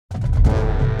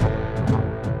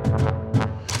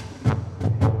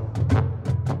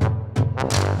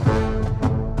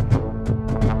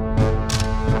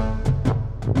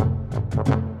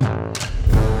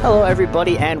Hello,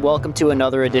 everybody, and welcome to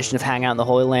another edition of Hangout in the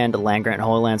Holy Land, the Land Grant and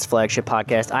Holy Land's flagship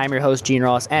podcast. I'm your host, Gene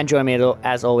Ross, and joining me,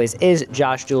 as always, is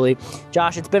Josh Dooley.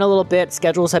 Josh, it's been a little bit.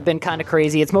 Schedules have been kind of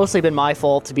crazy. It's mostly been my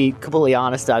fault, to be completely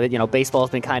honest. Baseball has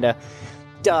been kind of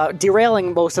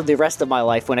derailing most of the rest of my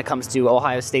life when it comes to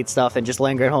Ohio State stuff and just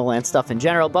Land Grant Holy Land stuff in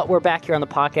general. But we're back here on the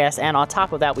podcast, and on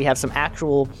top of that, we have some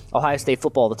actual Ohio State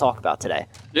football to talk about today.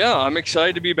 Yeah, I'm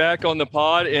excited to be back on the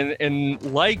pod, and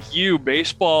like you,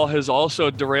 baseball has also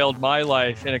derailed my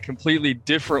life in a completely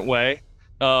different way.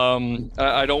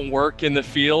 I don't work in the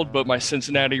field, but my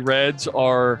Cincinnati Reds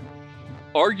are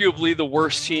arguably the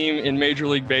worst team in Major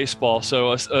League Baseball.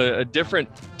 So a different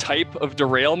type of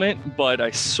derailment, but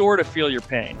I sort of feel your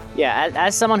pain. Yeah,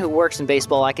 as someone who works in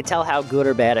baseball, I can tell how good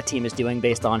or bad a team is doing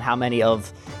based on how many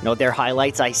of their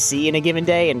highlights I see in a given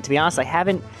day. And to be honest, I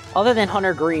haven't, other than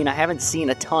Hunter Green, I haven't seen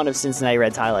a ton of Cincinnati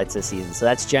Reds highlights this season. So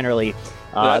that's generally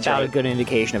about right. A good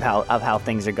indication of how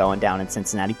things are going down in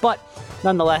Cincinnati. But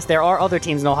nonetheless, there are other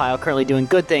teams in Ohio currently doing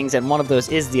good things, and one of those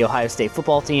is the Ohio State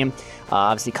football team.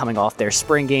 Obviously coming off their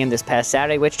spring game this past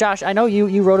Saturday, which, Josh, I know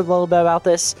you wrote a little bit about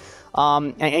this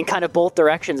in kind of both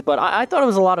directions, but I thought it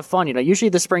was a lot of fun. Usually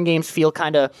the spring games feel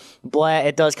kind of blah.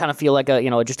 It does kind of feel like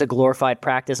just a glorified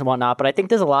practice and whatnot, but I think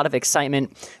there's a lot of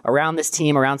excitement around this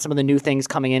team, around some of the new things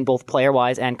coming in, both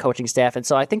player-wise and coaching staff. And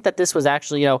so I think that this was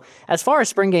actually, as far as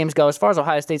spring games go, as far as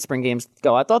Ohio State spring games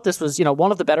go, I thought this was,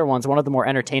 one of the better ones, one of the more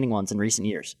entertaining ones in recent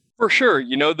years. For sure.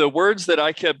 The words that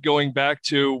I kept going back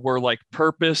to were like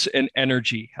purpose and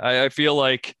energy. I feel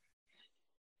like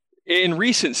in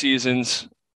recent seasons,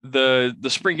 the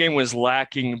spring game was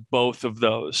lacking both of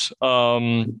those.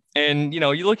 And,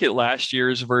 you look at last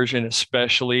year's version,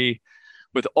 especially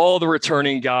with all the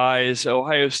returning guys,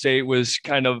 Ohio State was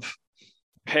kind of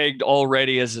pegged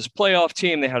already as this playoff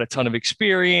team. They had a ton of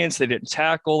experience. They didn't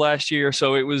tackle last year.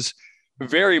 So it was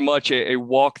very much a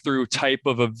walkthrough type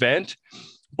of event.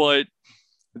 But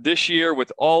this year, with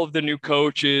all of the new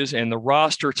coaches and the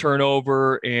roster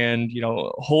turnover and,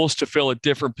 holes to fill at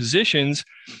different positions,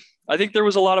 I think there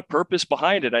was a lot of purpose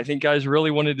behind it. I think coaches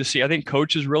really wanted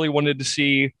to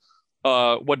see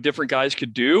what different guys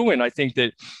could do. And I think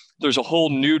that there's a whole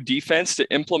new defense to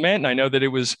implement. And I know that it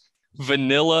was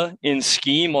vanilla in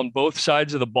scheme on both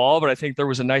sides of the ball, but I think there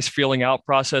was a nice feeling out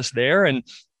process there. And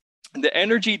the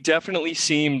energy definitely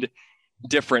seemed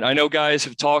different. I know guys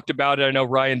have talked about it. I know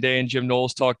Ryan Day and Jim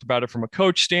Knowles talked about it from a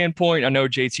coach standpoint. I know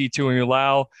JT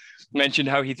Tuimoloau mentioned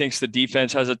how he thinks the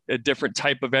defense has a different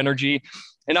type of energy.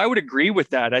 And I would agree with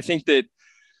that. I think that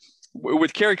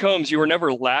with Kerry Combs, you were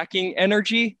never lacking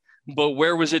energy, but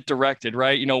where was it directed,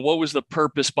 right? What was the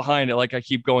purpose behind it? Like I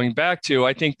keep going back to,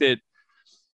 I think that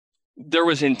there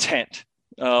was intent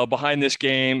behind this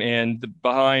game and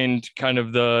behind kind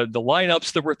of the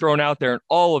lineups that were thrown out there and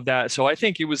all of that. So I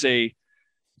think it was a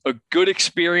good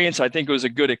experience. I think it was a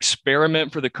good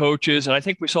experiment for the coaches. And I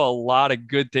think we saw a lot of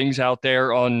good things out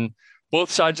there on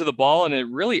both sides of the ball and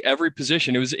in really every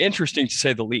position. It was interesting to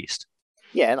say the least.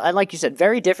 Yeah, and like you said,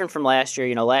 very different from last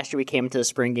year. Last year we came into the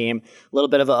spring game, a little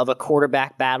bit of a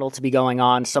quarterback battle to be going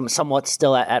on, somewhat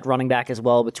still at running back as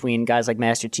well between guys like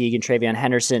Master Teague and TreVeyon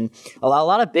Henderson. A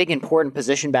lot of big, important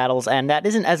position battles, and that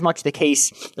isn't as much the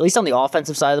case, at least on the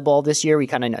offensive side of the ball this year. We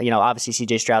kind of, obviously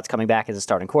C.J. Stroud's coming back as a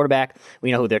starting quarterback.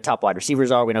 We know who their top wide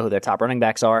receivers are. We know who their top running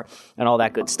backs are and all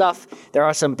that good stuff. There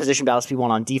are some position battles we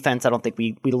won on defense. I don't think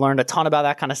we learned a ton about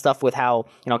that kind of stuff with how,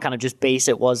 kind of just base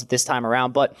it was this time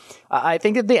around, but I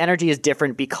think that the energy is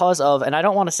different because of, and I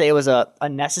don't want to say it was a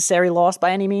necessary loss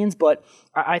by any means, but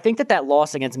I think that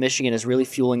loss against Michigan is really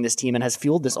fueling this team and has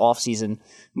fueled this offseason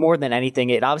more than anything.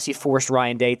 It obviously forced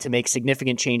Ryan Day to make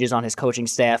significant changes on his coaching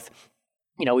staff.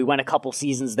 We went a couple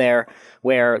seasons there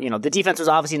where, the defense was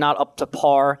obviously not up to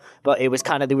par, but it was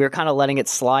we were kind of letting it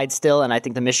slide still. And I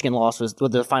think the Michigan loss was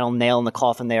the final nail in the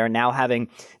coffin there. And now having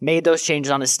made those changes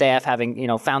on his staff, having,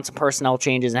 found some personnel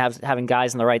changes and having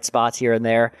guys in the right spots here and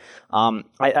there,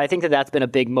 I think that's been a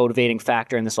big motivating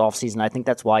factor in this offseason. I think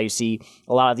that's why you see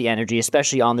a lot of the energy,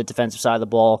 especially on the defensive side of the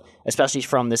ball, especially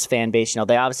from this fan base.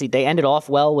 They ended off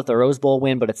well with a Rose Bowl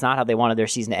win, but it's not how they wanted their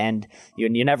season to end.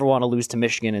 You never want to lose to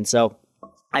Michigan. And so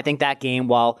I think that game,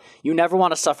 while you never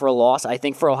want to suffer a loss, I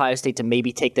think for Ohio State to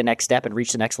maybe take the next step and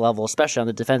reach the next level, especially on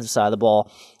the defensive side of the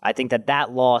ball, I think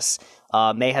that loss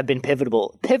may have been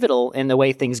pivotal in the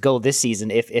way things go this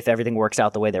season if everything works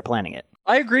out the way they're planning it.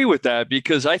 I agree with that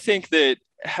because I think that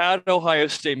had Ohio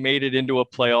State made it into a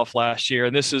playoff last year,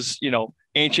 and this is,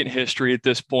 ancient history at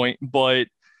this point, but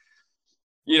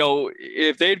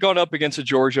if they had gone up against a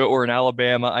Georgia or an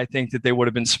Alabama, I think that they would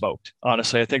have been smoked.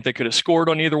 Honestly, I think they could have scored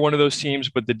on either one of those teams,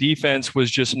 but the defense was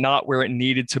just not where it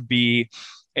needed to be.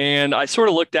 And I sort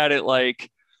of looked at it like,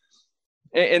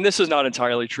 and this is not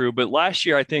entirely true, but last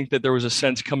year I think that there was a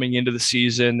sense coming into the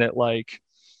season that like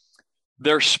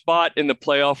their spot in the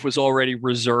playoff was already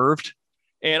reserved.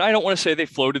 And I don't want to say they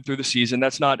floated through the season.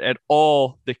 That's not at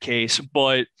all the case.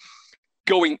 But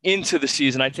going into the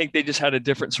season, I think they just had a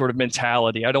different sort of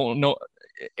mentality. I don't know.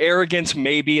 Arrogance,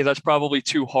 maybe. That's probably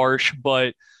too harsh.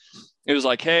 But it was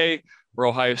like, hey, we're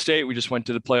Ohio State. We just went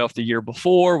to the playoff the year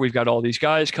before. We've got all these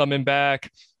guys coming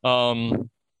back.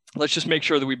 Let's just make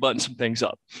sure that we button some things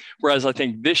up. Whereas I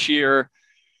think this year,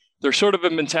 there's sort of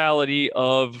a mentality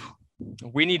of,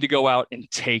 we need to go out and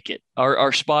take it.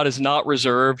 Our spot is not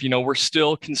reserved. You know, we're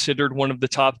still considered one of the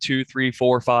top 2, 3,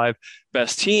 4, 5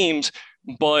 best teams,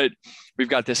 but we've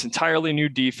got this entirely new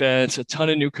defense, a ton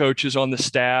of new coaches on the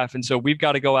staff. And so we've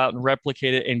got to go out and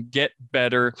replicate it and get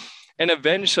better and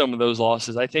avenge some of those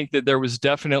losses. I think that there was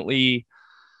definitely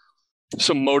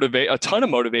a ton of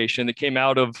motivation that came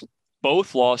out of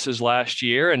both losses last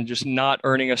year and just not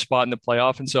earning a spot in the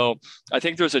playoff. And so I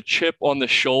think there's a chip on the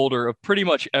shoulder of pretty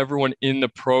much everyone in the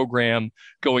program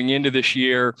going into this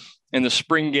year, and the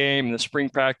spring game and the spring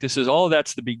practices, all of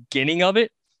that's the beginning of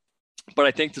it. But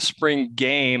I think the spring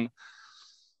game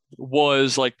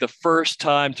was like the first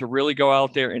time to really go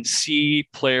out there and see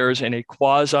players in a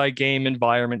quasi game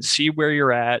environment, see where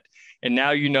you're at. And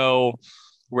now you know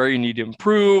where you need to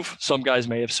improve. Some guys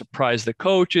may have surprised the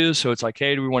coaches. So it's like,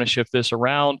 hey, do we want to shift this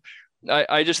around?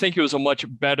 I just think it was a much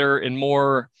better and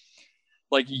more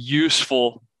like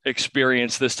useful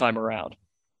experience this time around.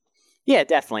 Yeah,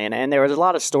 definitely. And there was a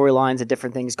lot of storylines and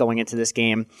different things going into this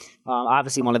game.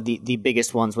 Obviously, one of the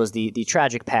biggest ones was the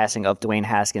tragic passing of Dwayne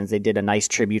Haskins. They did a nice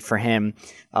tribute for him.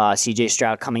 CJ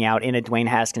Stroud coming out in a Dwayne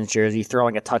Haskins jersey,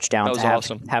 throwing a touchdown. That was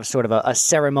awesome. Have sort of a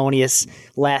ceremonious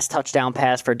last touchdown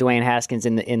pass for Dwayne Haskins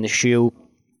in the shoe.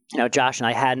 You know, Josh and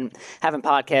I haven't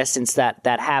podcast since that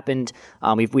happened.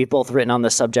 We've both written on the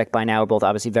subject by now. We're both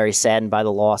obviously very saddened by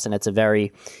the loss, and it's a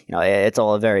very, it's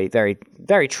all a very, very,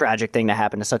 very tragic thing to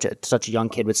happen to such a young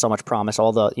kid with so much promise.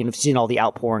 Seen all the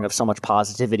outpouring of so much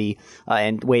positivity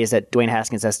and ways that Dwayne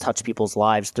Haskins has touched people's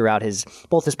lives throughout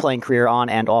both his playing career on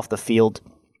and off the field.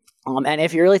 And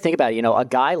if you really think about it, a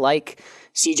guy like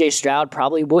CJ Stroud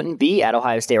probably wouldn't be at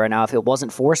Ohio State right now if it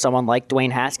wasn't for someone like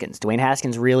Dwayne Haskins. Dwayne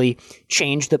Haskins really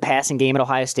changed the passing game at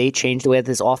Ohio State, changed the way that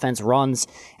this offense runs,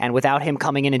 and without him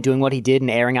coming in and doing what he did and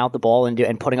airing out the ball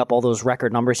and putting up all those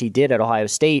record numbers he did at Ohio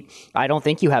State, I don't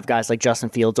think you have guys like Justin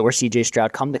Fields or CJ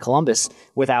Stroud come to Columbus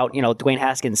without, Dwayne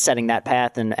Haskins setting that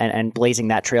path and blazing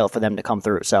that trail for them to come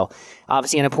through. So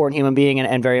obviously an important human being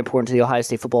and very important to the Ohio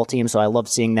State football team, so I love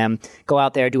seeing them go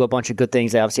out there, do a bunch of good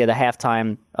things. They obviously had a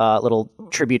halftime little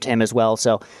tribute to him as well.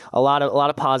 So a lot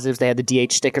of positives. They had the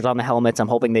DH stickers on the helmets. I'm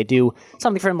hoping they do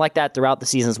something for him like that throughout the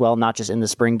season as well, not just in the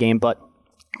spring game. But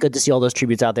good to see all those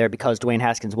tributes out there because Dwayne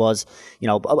Haskins was,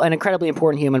 an incredibly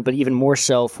important human, but even more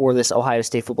so for this Ohio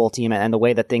State football team and the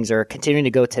way that things are continuing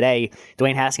to go today.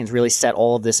 Dwayne Haskins really set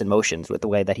all of this in motion with the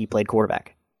way that he played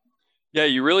quarterback. Yeah,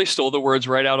 you really stole the words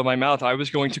right out of my mouth. I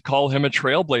was going to call him a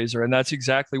trailblazer, and that's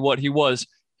exactly what he was,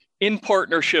 in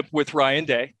partnership with Ryan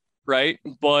Day. Right.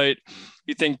 But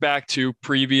you think back to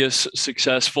previous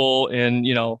successful and,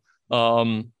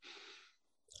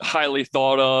 highly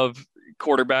thought of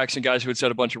quarterbacks and guys who had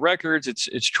set a bunch of records.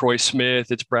 It's Troy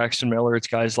Smith, it's Braxton Miller, it's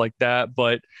guys like that.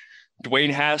 But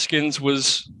Dwayne Haskins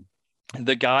was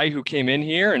the guy who came in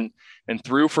here and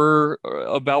threw for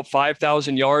about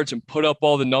 5,000 yards and put up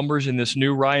all the numbers in this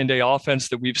new Ryan Day offense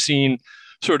that we've seen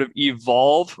sort of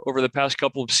evolve over the past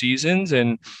couple of seasons.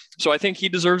 And so I think he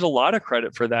deserves a lot of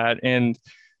credit for that. And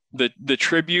the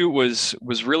tribute was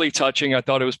really touching. I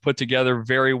thought it was put together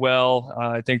very well.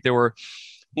 I think there were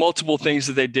multiple things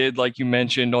that they did, like you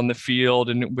mentioned, on the field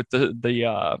and with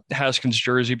the Haskins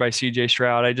jersey by CJ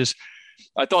Stroud.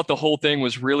 I thought the whole thing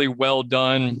was really well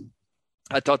done.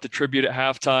 I thought the tribute at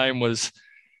halftime was,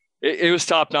 it was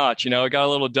top notch. It got a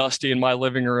little dusty in my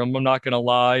living room, I'm not going to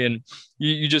lie. And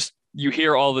you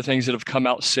hear all the things that have come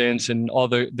out since and all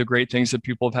the great things that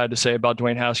people have had to say about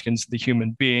Dwayne Haskins, the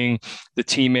human being, the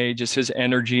teammate, just his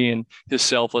energy and his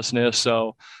selflessness.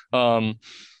 So I'm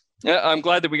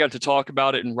glad that we got to talk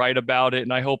about it and write about it.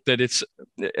 And I hope that it's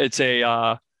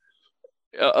a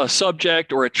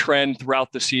subject or a trend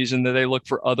throughout the season that they look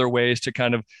for other ways to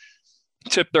kind of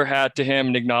tip their hat to him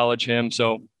and acknowledge him.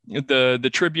 So the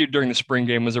tribute during the spring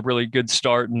game was a really good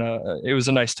start, and it was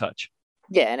a nice touch.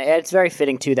 Yeah, and it's very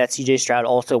fitting, too, that C.J. Stroud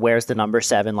also wears the number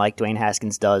 7 like Dwayne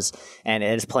Haskins does, and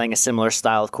is playing a similar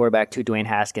style of quarterback to Dwayne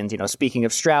Haskins. Speaking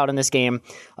of Stroud in this game,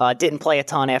 didn't play a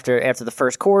ton after the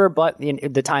first quarter, but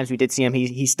the times we did see him,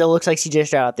 he still looks like C.J.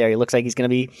 Stroud out there. He looks like he's going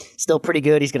to be still pretty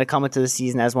good. He's going to come into the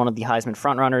season as one of the Heisman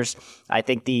frontrunners. I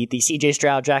think the C.J.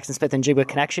 Stroud, Jackson Smith-Njigba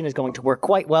connection is going to work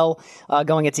quite well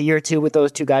going into year 2 with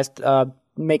those two guys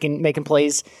making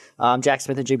plays.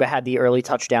 Jackson Smith-Njigba had the early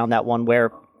touchdown, that one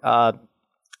where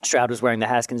Stroud was wearing the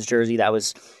Haskins jersey. That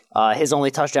was his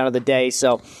only touchdown of the day.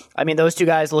 So, I mean, those two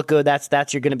guys look good. That's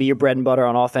going to be your bread and butter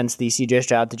on offense, the C.J.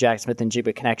 Stroud to Jackson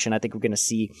Smith-Njigba connection. I think we're going to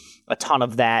see a ton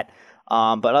of that.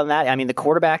 But other than that, I mean, the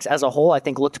quarterbacks as a whole, I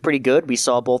think, looked pretty good. We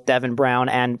saw both Devin Brown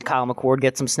and Kyle McCord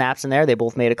get some snaps in there. They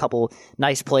both made a couple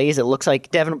nice plays. It looks like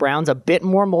Devin Brown's a bit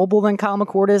more mobile than Kyle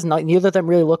McCord is. Neither of them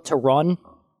really look to run.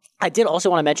 I did also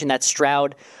want to mention that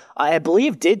Stroud, I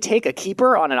believe, did take a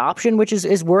keeper on an option, which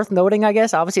is worth noting, I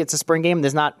guess. Obviously, it's a spring game.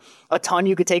 There's not a ton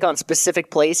you could take on specific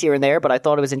plays here and there, but I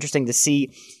thought it was interesting to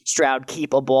see Stroud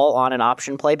keep a ball on an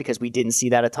option play because we didn't see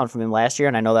that a ton from him last year,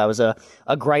 and I know that was a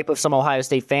gripe of some Ohio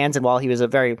State fans, and while he was a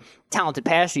very talented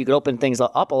passer, you could open things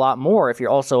up a lot more if you're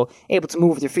also able to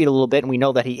move with your feet a little bit, and we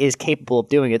know that he is capable of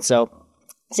doing it, so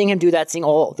seeing him do that, seeing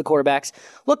all the quarterbacks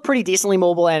look pretty decently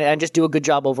mobile and just do a good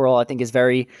job overall, I think is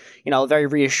very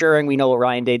reassuring. We know what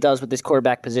Ryan Day does with this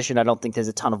quarterback position. I don't think there's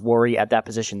a ton of worry at that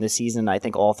position this season. I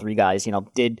think all three guys,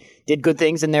 did good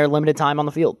things in their limited time on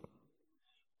the field.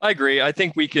 I agree. I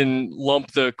think we can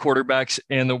lump the quarterbacks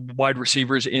and the wide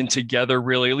receivers in together,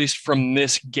 really, at least from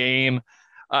this game.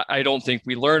 I don't think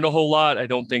we learned a whole lot. I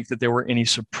don't think that there were any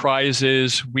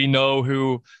surprises. We know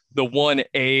who the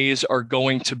 1As are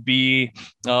going to be,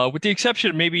 with the exception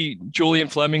of maybe Julian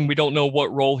Fleming. We don't know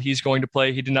what role he's going to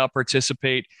play. He did not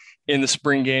participate in the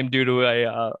spring game due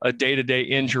to a day-to-day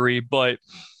injury. But,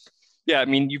 yeah, I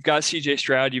mean, you've got C.J.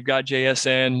 Stroud, you've got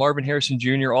JSN. Marvin Harrison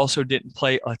Jr. also didn't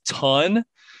play a ton.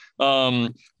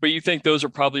 But you think those are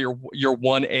probably your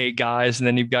 1A guys, and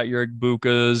then you've got your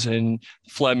Igbukas and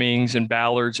Flemings and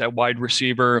Ballards at wide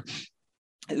receiver.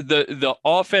 The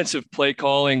offensive play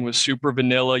calling was super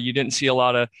vanilla. You didn't see a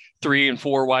lot of 3 and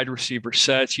 4 wide receiver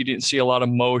sets. You didn't see a lot of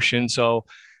motion. So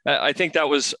I think that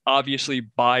was obviously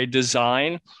by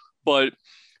design, but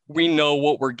we know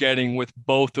what we're getting with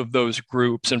both of those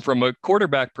groups. And from a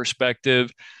quarterback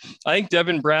perspective, I think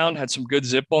Devin Brown had some good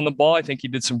zip on the ball. I think he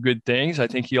did some good things. I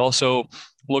think he also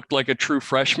looked like a true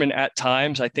freshman at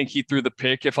times. I think he threw the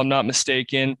pick, if I'm not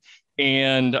mistaken.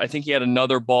 And I think he had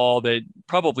another ball that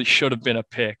probably should have been a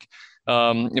pick,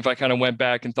 if I kind of went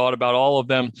back and thought about all of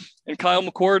them. And Kyle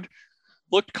McCord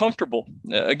looked comfortable.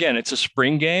 Again, it's a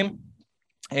spring game,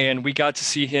 and we got to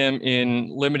see him in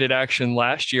limited action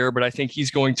last year, but I think he's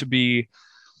going to be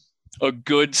a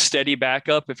good, steady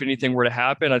backup if anything were to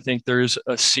happen. I think there's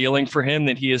a ceiling for him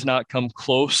that he has not come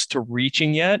close to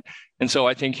reaching yet. And so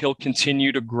I think he'll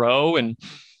continue to grow. And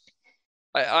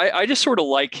I just sort of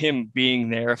like him being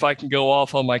there. If I can go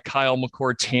off on my Kyle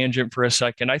McCord tangent for a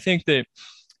second, I think that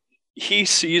he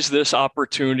sees this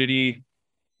opportunity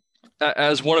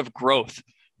as one of growth.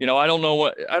 I don't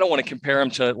want to compare him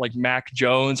to like Mac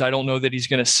Jones. I don't know that he's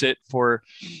going to sit for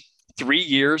 3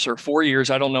 years or 4 years.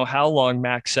 I don't know how long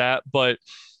Mac sat, but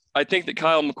I think that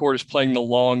Kyle McCord is playing the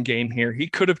long game here. He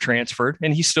could have transferred,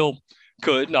 and he still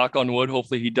could, knock on wood.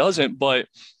 Hopefully he doesn't, but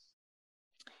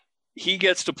he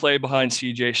gets to play behind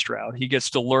C.J. Stroud. He gets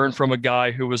to learn from a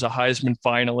guy who was a Heisman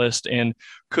finalist and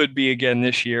could be again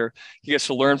this year. He gets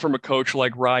to learn from a coach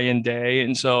like Ryan Day.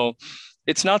 And so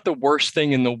it's not the worst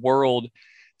thing in the world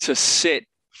to sit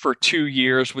for 2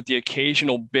 years with the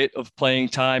occasional bit of playing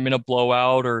time in a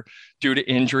blowout or due to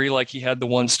injury like he had the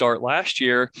one start last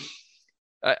year.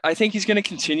 I think he's going to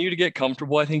continue to get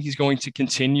comfortable. I think he's going to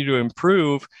continue to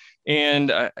improve.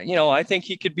 And, I think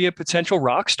he could be a potential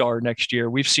rock star next year.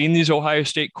 We've seen these Ohio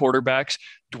State quarterbacks,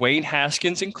 Dwayne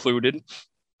Haskins included,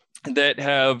 that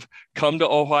have come to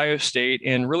Ohio State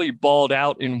and really balled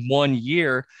out in 1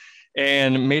 year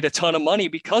and made a ton of money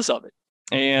because of it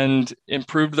and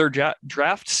improved their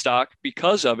draft stock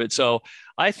because of it. So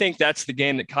I think that's the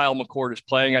game that Kyle McCord is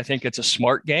playing. I think it's a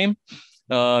smart game.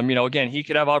 Again, he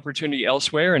could have opportunity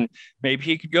elsewhere, and maybe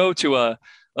he could go to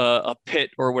a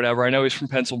Pitt or whatever. I know he's from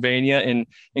Pennsylvania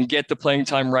and get the playing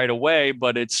time right away,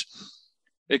 but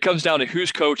it comes down to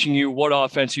who's coaching you, what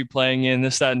offense you playing in,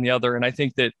 this, that, and the other. And I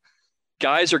think that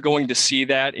guys are going to see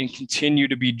that and continue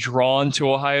to be drawn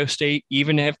to Ohio State,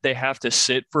 even if they have to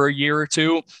sit for a year or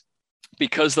two,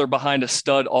 because they're behind a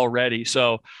stud already.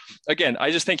 So again,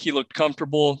 I just think he looked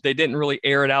comfortable. They didn't really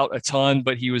air it out a ton,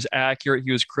 but he was accurate.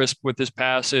 He was crisp with his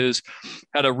passes,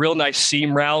 had a real nice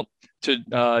seam route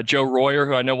to Joe Royer,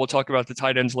 who I know we'll talk about the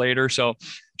tight ends later. So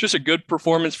just a good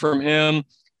performance from him.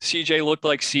 CJ looked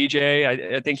like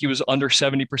CJ. I think he was under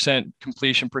 70%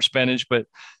 completion percentage, but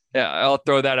yeah, I'll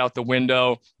throw that out the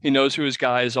window. He knows who his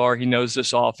guys are. He knows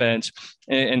this offense,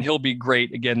 and he'll be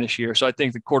great again this year. So I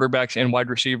think the quarterbacks and wide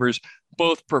receivers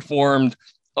both performed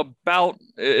about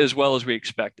as well as we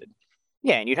expected.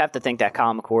 Yeah, and you'd have to think that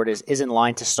Kyle McCord is in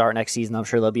line to start next season. I'm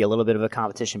sure there'll be a little bit of a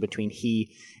competition between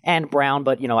he and Brown,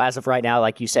 but as of right now,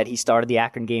 like you said, he started the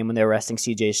Akron game when they were resting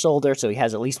CJ's shoulder, so he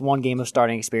has at least one game of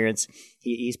starting experience.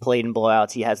 He's played in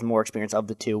blowouts. He has more experience of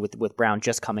the two with Brown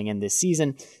just coming in this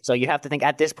season. So you have to think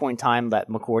at this point in time that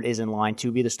McCord is in line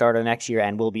to be the starter next year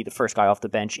and will be the first guy off the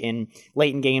bench in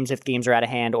late in games if games are out of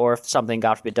hand, or if something,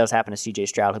 God forbid, does happen to CJ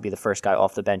Stroud, he'll be the first guy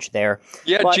off the bench there.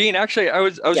 Yeah, but, Gene, actually, I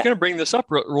was going to bring this up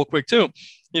real quick too.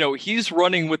 He's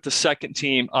running with the second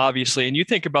team, obviously, and you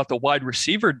think about the wide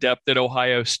receiver depth at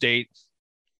Ohio State,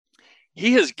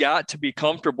 he has got to be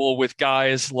comfortable with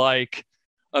guys like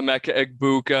Emeka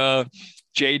Egbuka,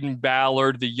 Jaden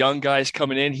Ballard, the young guys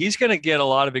coming in. He's going to get a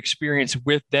lot of experience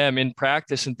with them in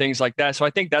practice and things like that. So I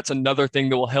think that's another thing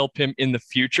that will help him in the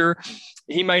future.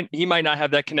 He might not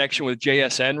have that connection with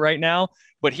JSN right now,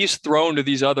 but he's thrown to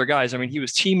these other guys. I mean, he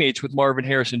was teammates with Marvin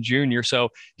Harrison Jr., so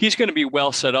he's going to be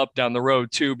well set up down the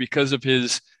road too because of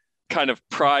his kind of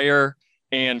prior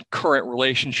and current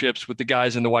relationships with the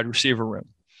guys in the wide receiver room.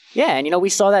 Yeah, and we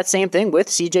saw that same thing with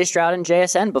CJ Stroud and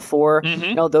JSN before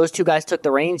those two guys took the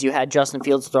reins. You had Justin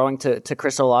Fields throwing to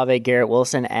Chris Olave, Garrett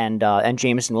Wilson, and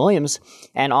Jameson Williams,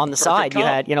 and on the side you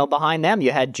had behind them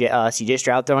you had CJ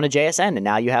Stroud throwing to JSN, and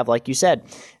now you have, like you said,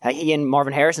 he and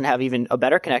Marvin Harrison have even a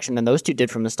better connection than those two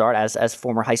did from the start as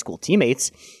former high school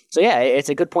teammates. So yeah, it's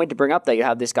a good point to bring up that you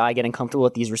have this guy getting comfortable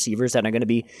with these receivers that are going to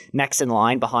be next in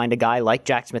line behind a guy like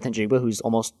Jack Smith-Njigba, who's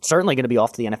almost certainly going to be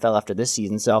off to the NFL after this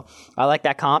season. So I like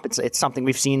that comp. It's something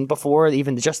we've seen before,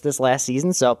 even just this last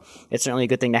season. So it's certainly a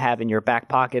good thing to have in your back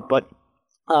pocket. But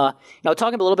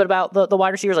talking a little bit about the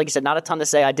wide receivers, like you said, not a ton to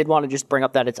say. I did want to just bring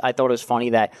up that I thought it was funny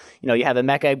that, you have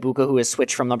Emeka Egbuka, who has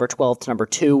switched from number 12 to number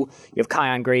 2. You have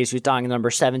Kyon Graves, who's dying at number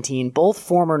 17, both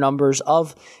former numbers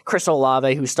of Chris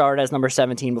Olave, who started as number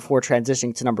 17 before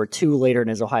transitioning to number 2 later in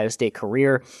his Ohio State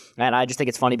career. And I just think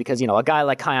it's funny because, a guy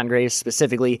like Kyon Graves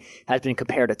specifically has been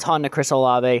compared a ton to Chris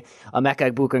Olave.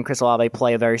 Emeka Egbuka and Chris Olave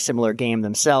play a very similar game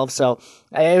themselves. So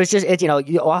it was just,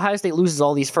 Ohio State loses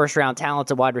all these first-round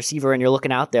talents at wide receiver, and you're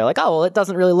looking out there like, oh, well, it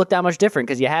doesn't really look that much different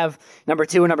because you have number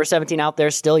 2 and number 17 out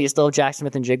there still. You still have Jack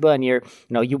Smith-Njigba,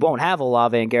 and you won't have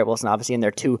Olave and Garrett Wilson, obviously, and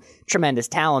they're two tremendous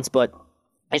talents, but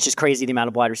it's just crazy the amount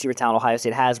of wide receiver talent Ohio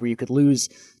State has where you could lose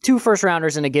 2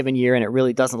 first-rounders in a given year, and it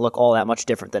really doesn't look all that much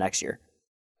different the next year.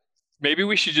 Maybe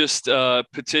we should just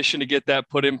petition to get that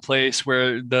put in place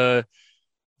where the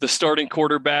starting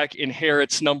quarterback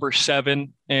inherits number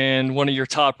 7 and one of your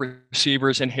top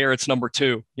receivers inherits number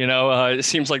 2. It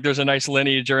seems like there's a nice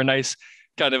lineage or a nice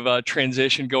kind of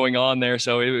transition going on there.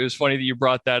 So it was funny that you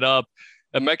brought that up.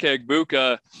 Emeka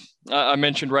Egbuka, I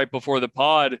mentioned right before the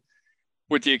pod,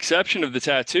 with the exception of the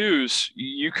tattoos,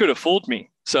 you could have fooled me.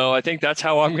 So I think that's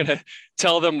how I'm going to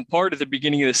tell them apart at the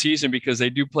beginning of the season because they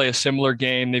do play a similar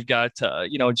game. They've got,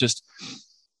 just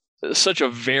such a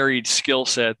varied skill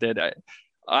set that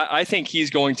I think he's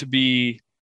going to be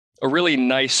a really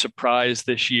nice surprise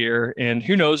this year. And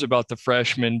who knows about the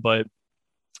freshman, but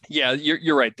yeah,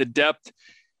 you're right. The depth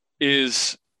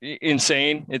is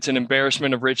insane. It's an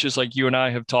embarrassment of riches like you and I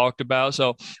have talked about.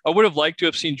 So I would have liked to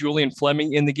have seen Julian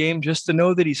Fleming in the game just to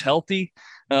know that he's healthy.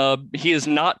 He has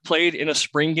not played in a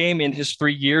spring game in his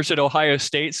 3 years at Ohio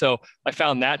State. So I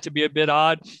found that to be a bit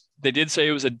odd. They did say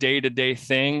it was a day-to-day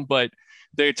thing, but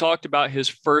they talked about his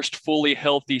first fully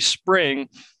healthy spring,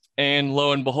 and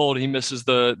lo and behold, he misses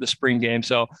the spring game.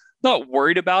 So not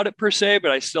worried about it per se,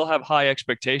 but I still have high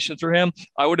expectations for him.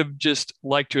 I would have just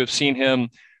liked to have seen him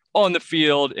on the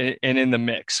field and in the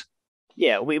mix.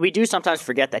 Yeah, we do sometimes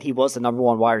forget that he was the number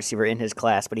 1 wide receiver in his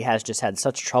class, but he has just had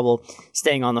such trouble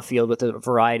staying on the field with a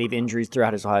variety of injuries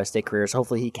throughout his Ohio State career. So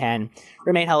hopefully he can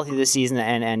remain healthy this season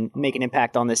and make an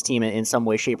impact on this team in some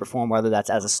way, shape, or form, whether that's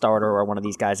as a starter or one of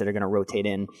these guys that are going to rotate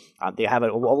in. They have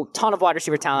a ton of wide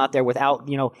receiver talent out there without,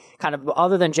 kind of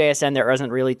other than JSN, there isn't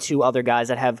really 2 other guys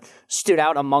that have stood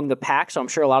out among the pack. So I'm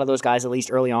sure a lot of those guys, at least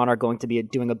early on, are going to be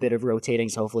doing a bit of rotating.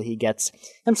 So hopefully he gets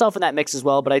himself in that mix as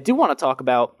well. But I do want to talk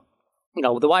about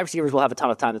the wide receivers will have a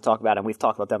ton of time to talk about, and we've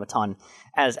talked about them a ton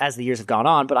as the years have gone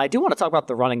on. But I do want to talk about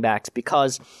the running backs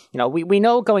because, we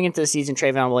know going into the season,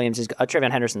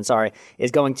 TreVeyon Henderson,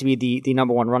 is going to be the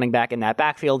number 1 running back in that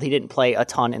backfield. He didn't play a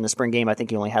ton in the spring game. I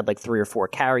think he only had like 3 or 4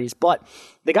 carries. But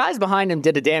the guys behind him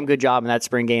did a damn good job in that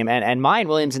spring game, and Mayan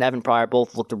Williams and Evan Pryor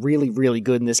both looked really, really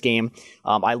good in this game.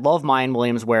 I love Mayan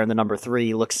Williams wearing the number 3.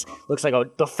 He looks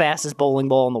like the fastest bowling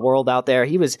ball in the world out there.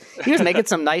 He was making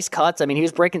some nice cuts. I mean, he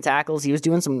was breaking tackles. He was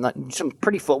doing some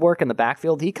pretty footwork in the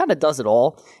backfield. He kind of does it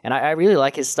all, and I really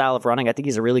like his style of running. I think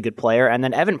he's a really good player. And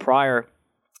then Evan Pryor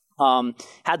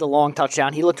had the long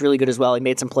touchdown. He looked really good as well. He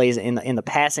made some plays in the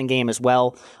passing game as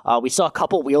well. We saw a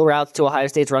couple wheel routes to Ohio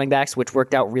State's running backs, which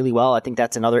worked out really well. I think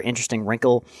that's another interesting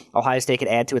wrinkle Ohio State could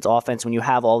add to its offense when you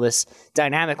have all this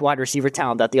dynamic wide receiver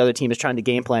talent that the other team is trying to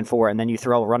game plan for, and then you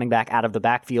throw a running back out of the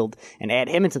backfield and add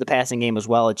him into the passing game as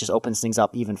well. It just opens things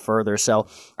up even further. So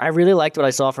I really liked what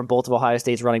I saw from both of Ohio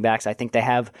State's running backs. I think they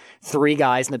have 3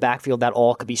 guys in the backfield that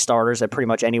all could be starters at pretty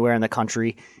much anywhere in the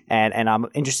country, and I'm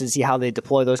interested to see how they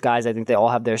deploy those guys. I think they all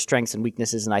have their strengths and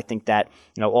weaknesses, and I think that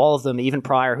all of them, even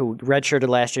Pryor, who redshirted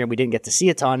last year and we didn't get to see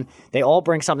a ton, they all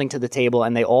bring something to the table,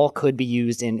 and they all could be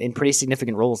used in pretty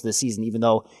significant roles this season, even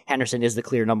though Henderson is the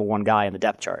clear number 1 guy in the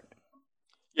depth chart.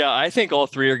 Yeah, I think all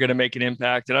 3 are going to make an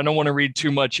impact, and I don't want to read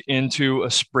too much into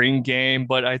a spring game,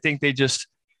 but I think they've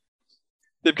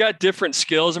got different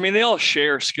skills. I mean, they all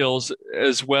share skills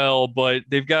as well, but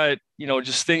they've got,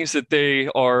 just things that they've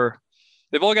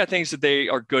all got things that they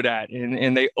are good at,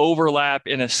 and they overlap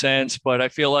in a sense, but I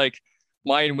feel like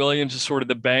Mayan Williams is sort of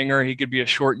the banger. He could be a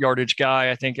short yardage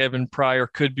guy. I think Evan Pryor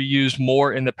could be used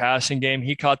more in the passing game.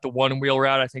 He caught the 1-wheel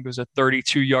route. I think it was a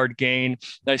 32-yard gain.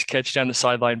 Nice catch down the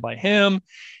sideline by him.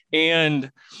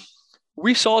 And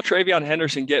we saw TreVeyon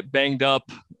Henderson get banged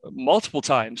up multiple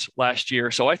times last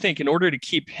year. So I think in order to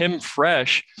keep him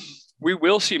fresh, we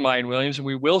will see Mayan Williams and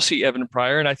we will see Evan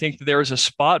Pryor. And I think that there is a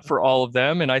spot for all of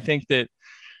them. And I think that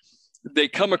they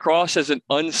come across as an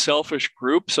unselfish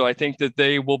group. So I think that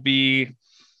they will be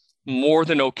more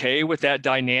than okay with that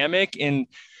dynamic. And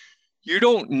you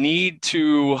don't need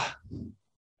to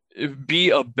be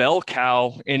a bell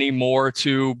cow anymore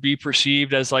to be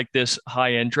perceived as like this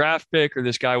high-end draft pick or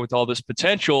this guy with all this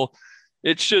potential.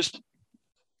 It's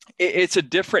a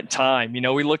different time.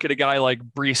 We look at a guy like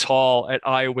Breece Hall at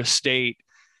Iowa State,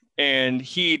 and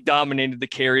he dominated the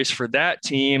carries for that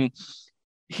team.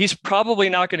 He's probably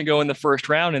not going to go in the first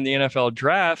round in the NFL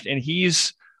draft, and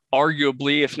he's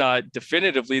arguably, if not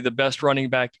definitively, the best running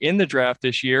back in the draft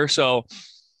this year. So,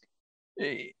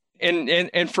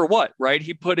 and for what, right?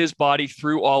 He put his body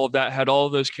through all of that, had all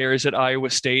of those carries at Iowa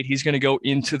State. He's going to go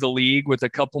into the league with a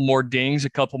couple more dings, a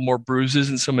couple more bruises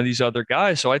than some of these other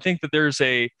guys. So I think that there's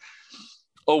a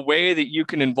way that you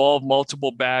can involve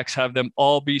multiple backs, have them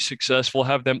all be successful,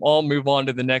 have them all move on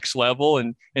to the next level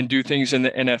and do things in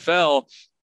the NFL.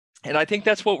 And I think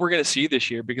that's what we're going to see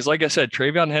this year, because like I said,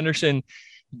 TreVeyon Henderson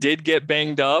did get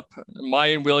banged up.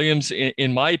 Mayan Williams,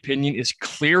 in my opinion, is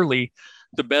clearly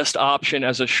the best option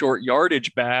as a short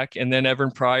yardage back. And then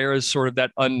Evan Pryor is sort of that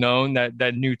unknown,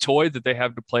 that new toy that they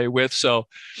have to play with. So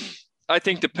I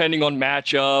think depending on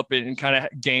matchup and kind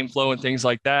of game flow and things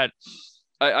like that,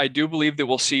 I do believe that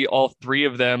we'll see all 3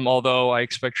 of them, although I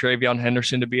expect TreVeyon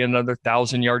Henderson to be another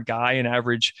 1,000-yard guy and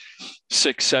average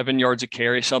 6-7 yards a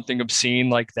carry, something obscene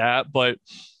like that. But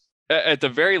at the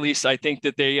very least, I think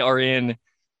that they are in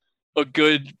a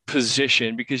good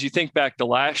position, because you think back to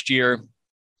last year,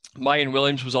 Mayan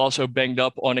Williams was also banged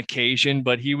up on occasion,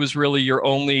 but he was really your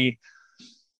only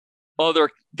other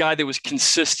guy that was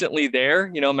consistently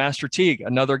there. Master Teague,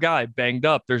 another guy banged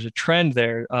up. There's a trend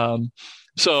there.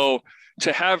 So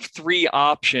to have 3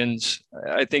 options,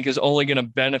 I think is only going to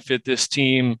benefit this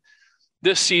team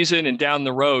this season and down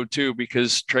the road too,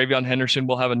 because TreVeyon Henderson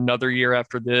will have another year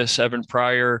after this. Evan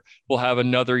Pryor will have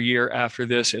another year after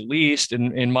this at least.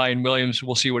 And Mayan Williams,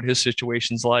 we'll see what his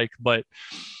situation's like. But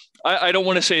I don't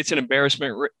want to say it's an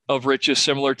embarrassment of riches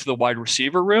similar to the wide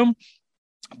receiver room,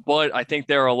 but I think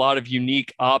there are a lot of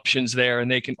unique options there, and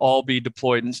they can all be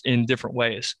deployed in different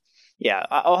ways. Yeah,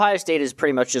 Ohio State is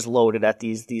pretty much just loaded at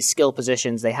these skill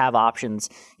positions. They have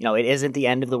options. It isn't the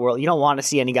end of the world. You don't want to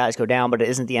see any guys go down, but it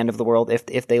isn't the end of the world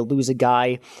if they lose a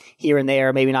guy here and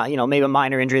there. Maybe not. Maybe a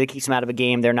minor injury that keeps them out of a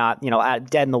game. They're not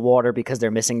dead in the water because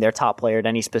they're missing their top player at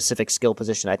any specific skill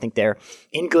position. I think they're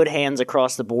in good hands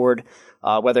across the board,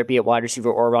 whether it be at wide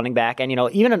receiver or running back, and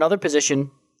even another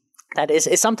position that is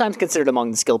sometimes considered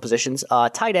among the skill positions,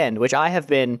 tight end, which I have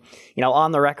been,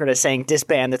 on the record as saying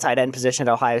disband the tight end position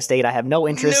at Ohio State. I have no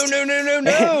interest.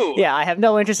 No. Yeah, I have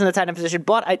no interest in the tight end position,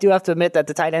 but I do have to admit that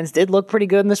the tight ends did look pretty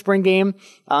good in the spring game.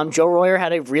 Joe Royer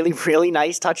had a really, really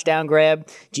nice touchdown grab.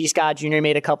 G. Scott Jr.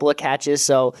 made a couple of catches.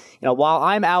 So, while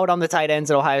I'm out on the tight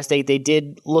ends at Ohio State, they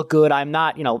did look good. I'm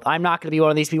not going to be one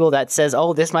of these people that says,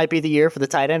 oh, this might be the year for the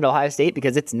tight end at Ohio State,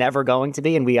 because it's never going to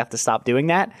be, and we have to stop doing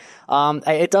that.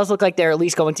 It does look look like they're at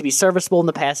least going to be serviceable in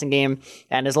the passing game.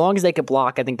 And as long as they could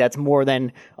block, I think that's more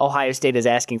than Ohio State is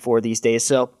asking for these days.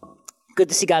 So good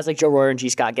to see guys like Joe Royer and G.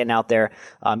 Scott getting out there,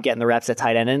 getting the reps at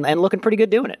tight end and looking pretty good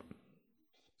doing it.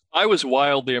 I was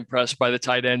wildly impressed by the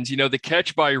tight ends. The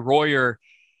catch by Royer,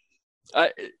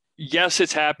 yes,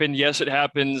 it's happened. Yes, it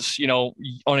happens,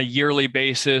 on a yearly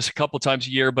basis, a couple times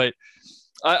a year, but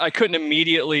I couldn't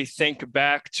immediately think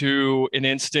back to an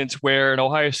instance where an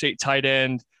Ohio State tight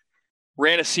end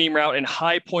ran a seam route and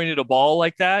high pointed a ball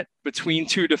like that between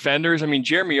two defenders. I mean,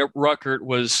 Jeremy Ruckert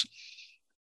was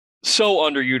so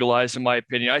underutilized, in my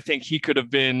opinion. I think he could have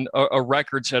been a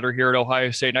record setter here at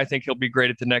Ohio State, and I think he'll be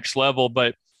great at the next level,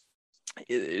 but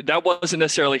that wasn't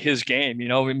necessarily his game.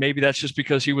 Maybe that's just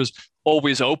because he was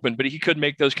always open, but he could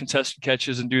make those contested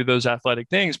catches and do those athletic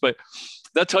things. But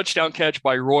that touchdown catch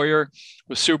by Royer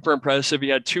was super impressive. He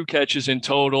had 2 catches in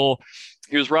total.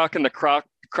 He was rocking the crop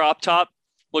top,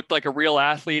 looked like a real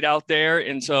athlete out there.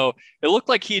 And so it looked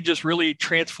like he just really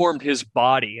transformed his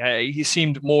body. He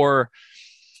seemed more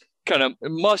kind of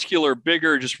muscular,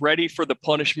 bigger, just ready for the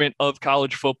punishment of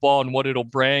college football and what it'll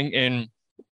bring. And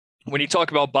when you talk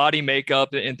about body makeup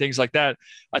and things like that,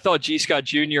 I thought G. Scott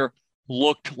Jr.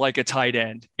 looked like a tight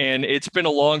end, and it's been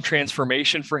a long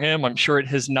transformation for him. I'm sure it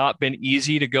has not been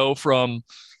easy to go from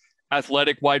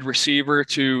athletic wide receiver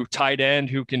to tight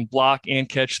end who can block and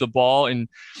catch the ball. And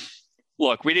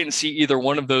look, we didn't see either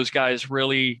one of those guys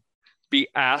really be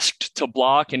asked to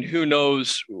block, and who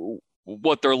knows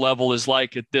what their level is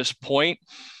like at this point,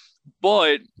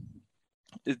 but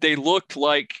they looked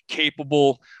like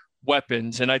capable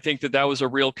weapons. And I think that was a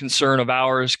real concern of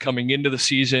ours coming into the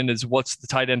season, is what's the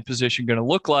tight end position going to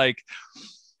look like?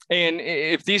 And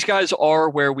if these guys are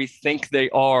where we think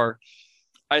they are,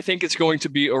 I think it's going to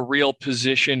be a real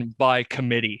position by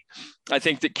committee. I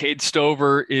think that Cade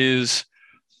Stover is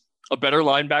a better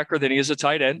linebacker than he is a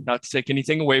tight end, not to take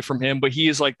anything away from him, but he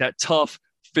is like that tough,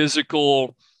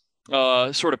 physical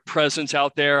sort of presence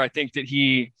out there. I think that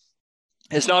he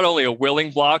is not only a willing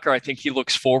blocker, I think he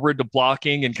looks forward to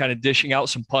blocking and kind of dishing out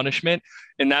some punishment.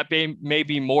 And that may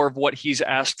be more of what he's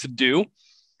asked to do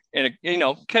and,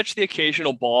 catch the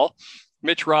occasional ball.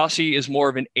 Mitch Rossi is more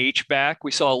of an H-back.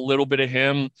 We saw a little bit of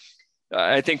him.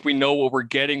 I think we know what we're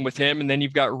getting with him. And then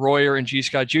you've got Royer and G.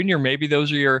 Scott Jr. Maybe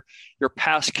those are your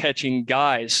pass catching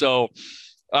guys. So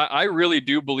I really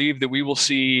do believe that we will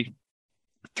see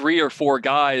 3 or 4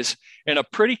 guys in a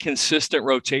pretty consistent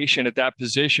rotation at that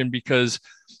position, because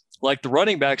like the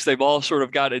running backs, they've all sort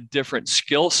of got a different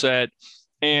skill set.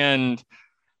 And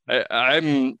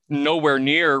I'm nowhere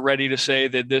near ready to say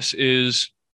that this is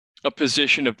a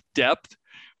position of depth,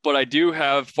 but I do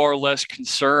have far less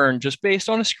concern just based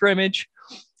on a scrimmage.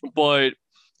 But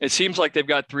it seems like they've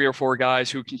got 3 or 4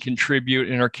 guys who can contribute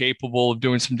and are capable of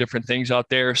doing some different things out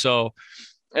there. So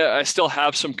I still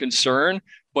have some concern,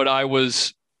 but I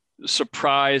was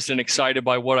surprised and excited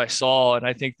by what I saw. And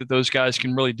I think that those guys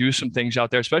can really do some things out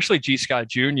there, especially G. Scott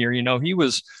Jr. He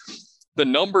was the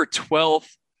number 12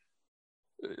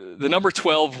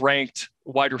 ranked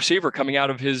wide receiver coming out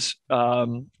of his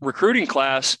recruiting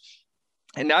class.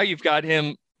 And now you've got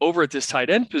him over at this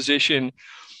tight end position.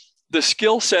 The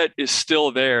skill set is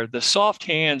still there. The soft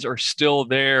hands are still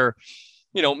there.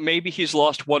 Maybe he's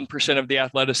lost 1% of the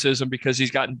athleticism because he's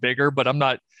gotten bigger, but I'm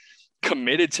not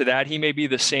committed to that. He may be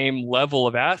the same level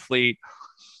of athlete.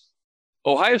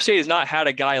 Ohio State has not had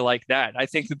a guy like that. I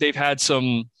think that they've had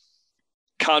some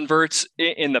converts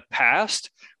in the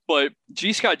past, but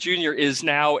G. Scott Jr. is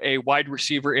now a wide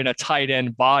receiver in a tight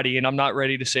end body. And I'm not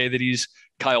ready to say that he's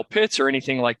Kyle Pitts or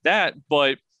anything like that,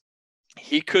 but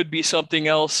he could be something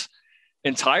else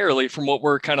entirely from what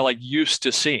we're kind of like used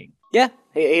to seeing. Yeah,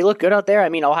 he looked good out there. I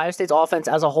mean, Ohio State's offense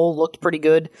as a whole looked pretty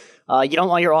good. You don't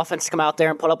want your offense to come out there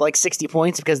and put up like 60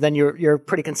 points because then you're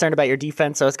pretty concerned about your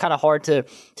defense. So it's kind of hard to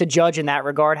judge in that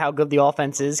regard how good the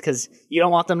offense is, because you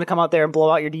don't want them to come out there and blow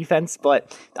out your defense.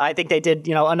 But I think they did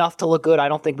enough to look good. I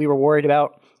don't think we were worried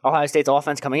about Ohio State's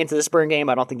offense coming into the spring game.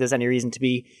 I don't think there's any reason to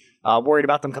be worried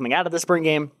about them coming out of the spring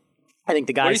game. I think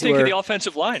the guys. What do you think of the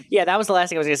offensive line? Yeah, that was the last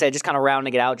thing I was going to say. Just kind of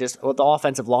rounding it out, just with the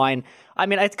offensive line. I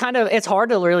mean, it's hard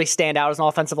to really stand out as an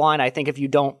offensive line. I think if you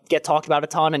don't get talked about a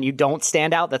ton and you don't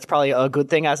stand out, that's probably a good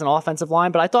thing as an offensive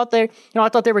line. But I thought they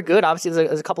were good. Obviously,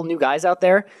 there's a couple new guys out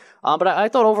there, but I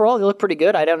thought overall they looked pretty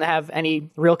good. I don't have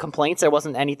any real complaints. There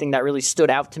wasn't anything that really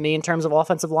stood out to me in terms of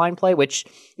offensive line play, which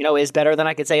is better than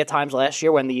I could say at times last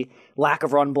year when the lack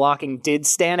of run blocking did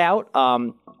stand out.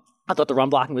 I thought the run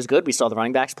blocking was good. We saw the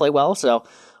running backs play well. So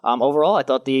overall, I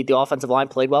thought the offensive line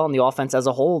played well, and the offense as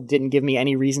a whole didn't give me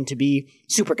any reason to be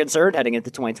super concerned heading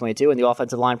into 2022, and the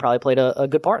offensive line probably played a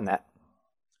good part in that.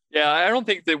 Yeah, I don't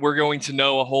think that we're going to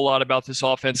know a whole lot about this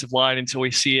offensive line until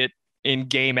we see it in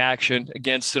game action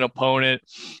against an opponent.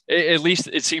 At least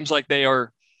it seems like they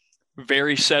are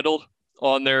very settled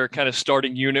on their kind of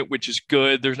starting unit, which is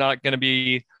good. There's not going to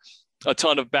be a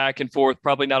ton of back and forth,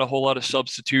 probably not a whole lot of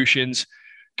substitutions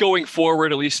going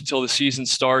forward, at least until the season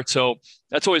starts. So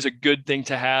that's always a good thing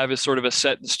to have, is sort of a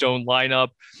set in stone lineup.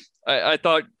 I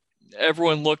thought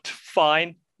everyone looked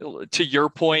fine. To your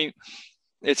point,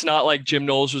 it's not like Jim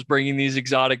Knowles was bringing these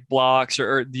exotic blocks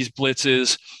or these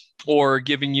blitzes or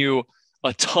giving you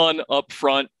a ton up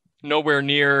front, nowhere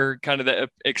near kind of the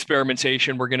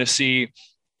experimentation we're going to see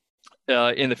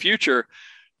in the future.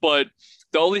 But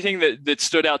the only thing that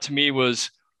stood out to me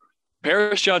was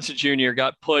Paris Johnson Jr.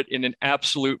 got put in an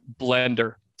absolute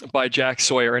blender by Jack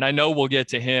Sawyer. And I know we'll get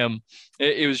to him.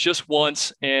 It was just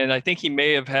once, and I think he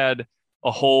may have had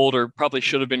a hold, or probably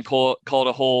should have been called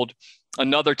a hold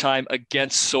another time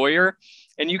against Sawyer.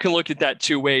 And you can look at that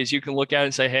two ways. You can look at it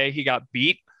and say, hey, he got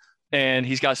beat and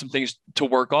he's got some things to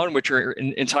work on, which are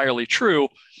entirely true.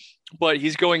 But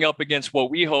he's going up against what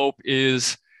we hope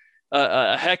is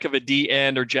a heck of a D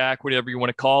end, or Jack, whatever you want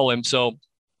to call him. So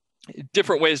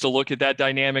different ways to look at that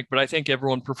dynamic, but I think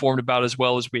everyone performed about as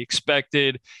well as we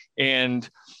expected. And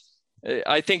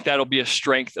I think that'll be a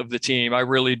strength of the team. I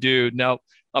really do. Now,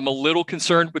 I'm a little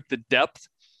concerned with the depth.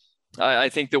 I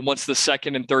think that once the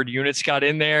second and third units got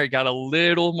in there, it got a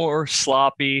little more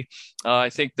sloppy. I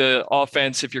think the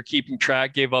offense, if you're keeping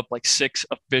track, gave up like 6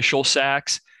 official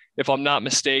sacks, if I'm not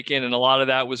mistaken. And a lot of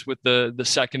that was with the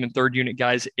second and third unit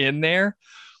guys in there.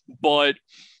 But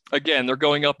again, they're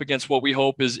going up against what we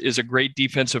hope is a great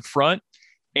defensive front.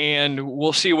 And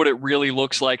we'll see what it really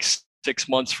looks like 6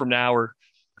 months from now, or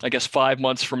I guess 5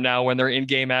 months from now, when they're in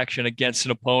game action against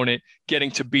an opponent, getting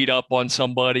to beat up on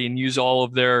somebody and use all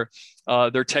of their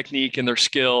technique and their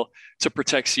skill to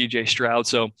protect CJ Stroud.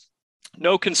 So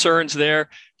no concerns there.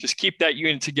 Just keep that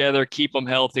unit together, keep them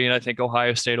healthy, and I think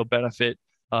Ohio State will benefit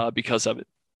because of it.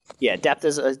 Yeah, depth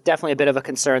is definitely a bit of a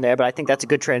concern there, but I think that's a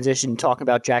good transition, talking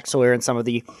about Jack Sawyer and some of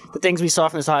the things we saw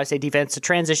from this Ohio State defense, to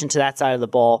transition to that side of the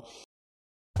ball.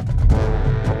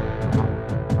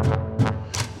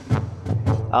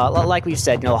 Like we've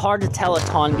said, hard to tell a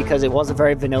ton because it was a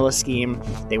very vanilla scheme.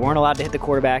 They weren't allowed to hit the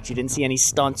quarterbacks. You didn't see any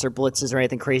stunts or blitzes or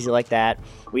anything crazy like that.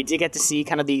 We did get to see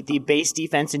kind of the base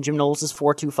defense in Jim Knowles'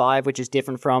 4-2-5, which is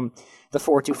different from the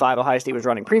 4-2-5 Ohio State was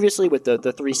running previously, with the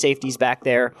 3 safeties back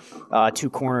there, 2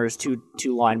 corners, two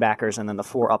linebackers, and then the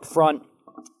 4 up front.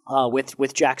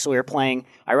 With Jack Sawyer playing,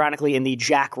 ironically, in the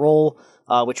Jack role,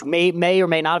 which may or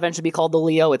may not eventually be called the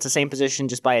Leo. It's the same position,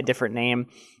 just by a different name.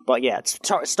 But yeah,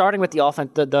 starting with the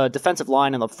offense, the defensive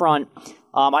line in the front,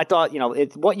 I thought,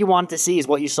 what you wanted to see is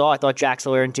what you saw. I thought Jack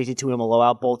Sawyer and JT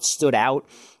Tuimoloau both stood out.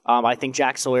 I think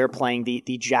Jack Sawyer playing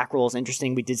the Jack role is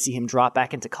interesting. We did see him drop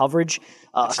back into coverage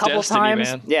a couple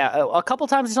times. Man. Yeah, a couple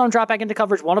times we saw him drop back into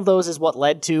coverage. One of those is what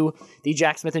led to the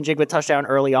Jack Smith-Njigba touchdown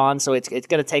early on. So it's going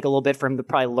to take a little bit for him to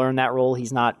probably learn that role.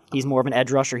 He's more of an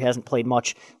edge rusher. He hasn't played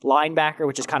much linebacker,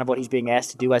 which is kind of what he's being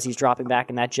asked to do as he's dropping back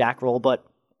in that Jack role. But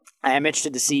I am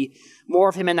interested to see more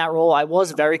of him in that role. I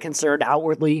was very concerned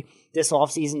outwardly this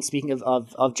offseason, speaking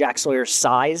of Jack Sawyer's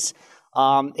size.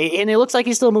 And it looks like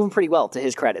he's still moving pretty well, to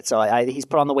his credit. So he's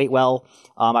put on the weight well.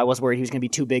 I was worried he was going to be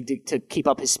too big to keep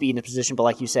up his speed in the position, but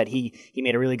like you said, he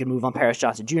made a really good move on Paris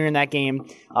Johnson Jr. in that game,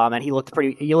 and he looked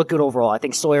good overall. I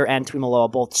think Sawyer and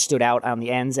Tuimoloau both stood out on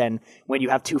the ends, and when you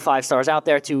have 2 5-stars out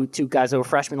there, two guys that were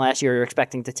freshmen last year, you're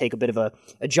expecting to take a bit of a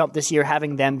jump this year.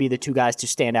 Having them be the 2 guys to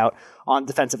stand out on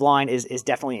defensive line is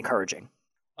definitely encouraging.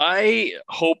 I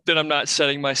hope that I'm not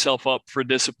setting myself up for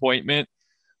disappointment,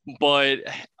 but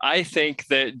I think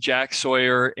that Jack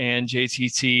Sawyer and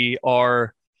JTT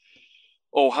are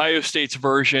Ohio State's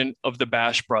version of the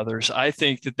Bash Brothers. I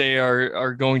think that they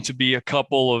are going to be a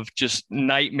couple of just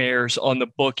nightmares on the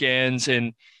bookends,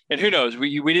 and who knows?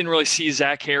 We didn't really see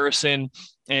Zach Harrison,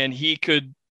 and he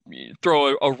could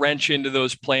throw a wrench into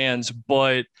those plans,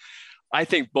 but I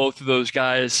think both of those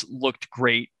guys looked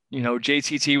great.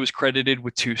 JTT was credited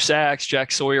with 2 sacks.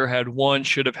 Jack Sawyer had 1,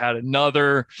 should have had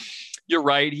another. You're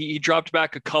right. He dropped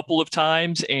back a couple of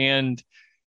times, and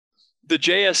the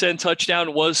JSN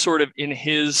touchdown was sort of in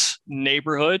his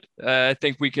neighborhood. I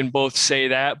think we can both say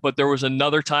that, but there was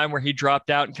another time where he dropped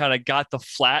out and kind of got the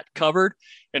flat covered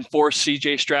and forced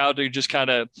CJ Stroud to just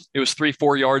it was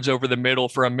 3-4 yards over the middle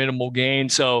for a minimal gain.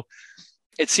 So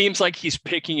it seems like he's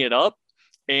picking it up.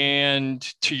 And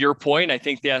to your point, I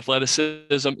think the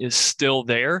athleticism is still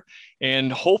there.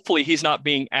 And hopefully he's not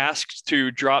being asked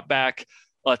to drop back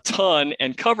a ton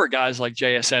and cover guys like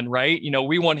JSN, right?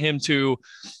 We want him to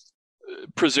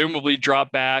presumably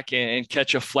drop back and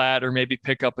catch a flat or maybe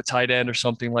pick up a tight end or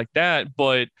something like that.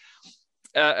 But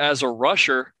as a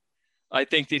rusher, I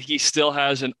think that he still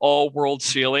has an all-world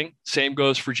ceiling. Same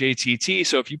goes for JTT.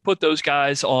 So if you put those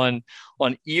guys on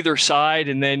either side,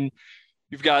 and then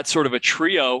you've got sort of a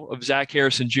trio of Zach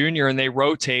Harrison Jr. and they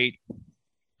rotate,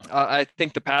 I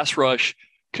think the pass rush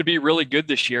could be really good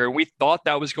this year. And we thought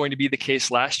that was going to be the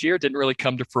case last year. It didn't really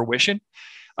come to fruition.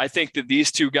 I think that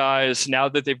these two guys, now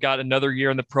that they've got another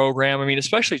year in the program, I mean,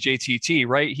 especially JTT,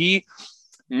 right? He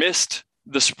missed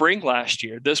the spring last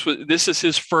year. This is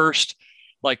his first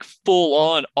like full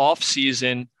on off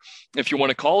season, if you want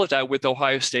to call it that, with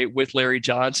Ohio State, with Larry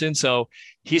Johnson. So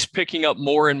he's picking up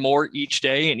more and more each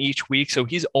day and each week. So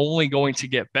he's only going to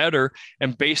get better.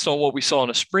 And based on what we saw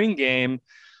in a spring game,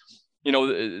 you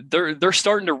know, they're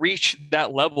starting to reach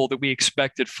that level that we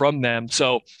expected from them.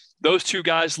 So those two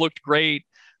guys looked great.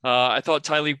 I thought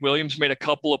Tyleik Williams made a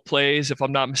couple of plays, if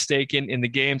I'm not mistaken, in the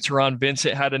game. Teron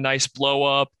Vincent had a nice blow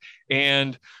up,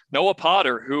 and Noah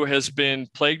Potter, who has been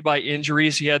plagued by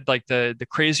injuries. He had like the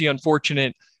crazy,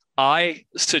 unfortunate eye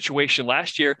situation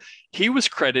last year. He was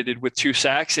credited with 2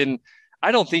 sacks, and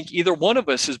I don't think either one of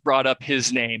us has brought up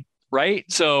his name, right?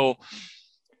 So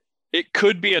it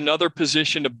could be another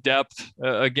position of depth.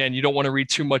 Again, you don't want to read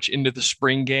too much into the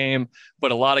spring game,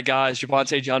 but a lot of guys,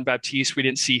 Javonte Jean-Baptiste, we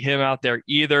didn't see him out there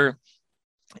either.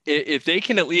 If they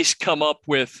can at least come up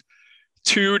with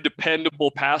 2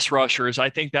 dependable pass rushers, I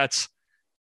think that's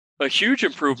a huge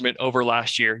improvement over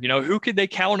last year. You know, who could they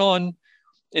count on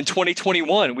in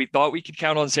 2021? We thought we could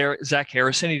count on Zach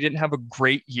Harrison. He didn't have a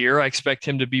great year. I expect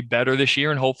him to be better this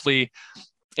year, and hopefully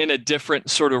in a different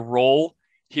sort of role,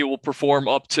 he will perform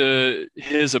up to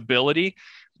his ability.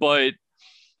 But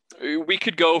we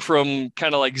could go from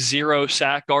kind of like 0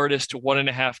 sack artist to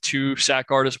 1.5, 2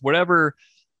 sack artist, whatever,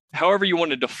 however you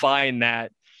want to define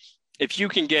that. If you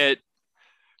can get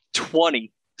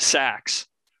 20 sacks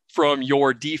from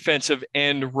your defensive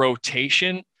end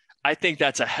rotation, I think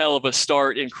that's a hell of a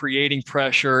start in creating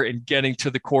pressure and getting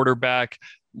to the quarterback,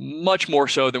 much more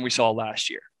so than we saw last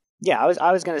year. Yeah,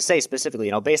 I was going to say specifically,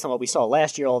 you know, based on what we saw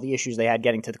last year, all the issues they had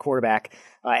getting to the quarterback,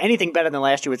 anything better than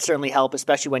last year would certainly help,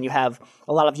 especially when you have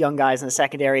a lot of young guys in the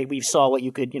secondary. We saw what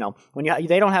you could, you know, when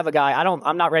they don't have a guy.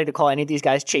 I'm not ready to call any of these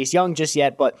guys Chase Young just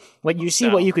yet, but when you see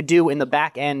what you could do in the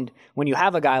back end when you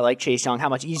have a guy like Chase Young, how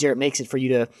much easier it makes it for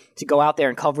you to go out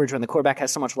there in coverage when the quarterback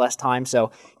has so much less time.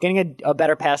 So getting a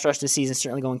better pass rush this season is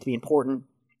certainly going to be important.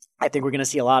 I think we're going to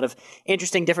see a lot of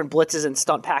interesting different blitzes and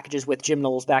stunt packages with Jim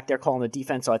Knowles back there calling the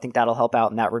defense, so I think that'll help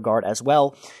out in that regard as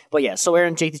well. But yeah, Soler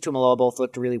and JT Tuimoloau both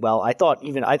looked really well. I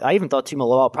even thought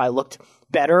Tuimoloau probably looked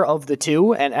better of the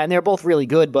two, and they're both really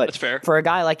good. But that's fair. For a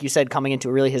guy, like you said, coming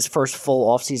into really his first full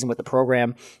offseason with the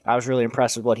program, I was really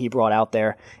impressed with what he brought out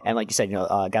there. And like you said, you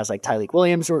know, guys like Tyleik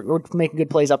Williams were making good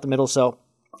plays up the middle, so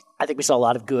I think we saw a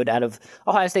lot of good out of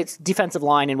Ohio State's defensive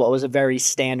line in what was a very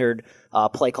standard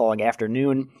play calling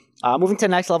afternoon. Moving to the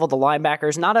next level, the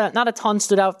linebackers. Not a ton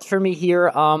stood out for me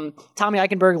here. Tommy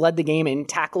Eichenberg led the game in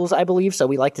tackles, I believe, so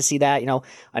we like to see that. You know,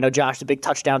 I know Josh, the big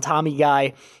touchdown Tommy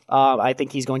guy. I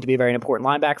think he's going to be a very important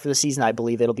linebacker for the season. I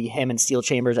believe it'll be him and Steel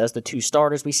Chambers as the 2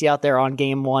 starters we see out there on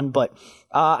game 1. But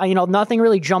you know, nothing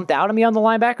really jumped out at me on the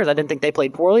linebackers. I didn't think they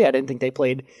played poorly. I didn't think they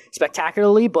played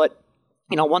spectacularly, but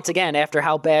you know, once again, after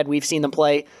how bad we've seen them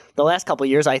play the last couple of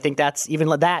years, I think that's even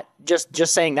that.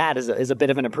 Just saying that is a bit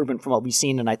of an improvement from what we've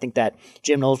seen, and I think that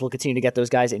Jim Knowles will continue to get those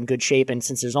guys in good shape. And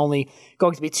since there's only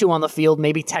going to be 2 on the field,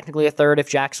 maybe technically a third if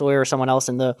Jack Sawyer or someone else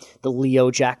in the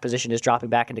Leo Jack position is dropping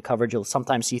back into coverage, you'll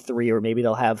sometimes see 3, or maybe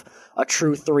they'll have a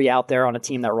true 3 out there on a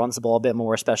team that runs the ball a bit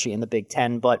more, especially in the Big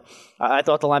Ten. But I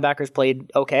thought the linebackers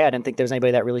played okay. I didn't think there was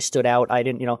anybody that really stood out. Tommy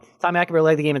Eichenberg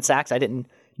led the game in sacks. I didn't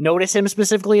notice him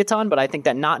specifically a ton, but I think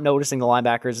that not noticing the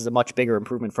linebackers is a much bigger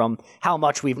improvement from how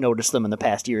much we've noticed them in the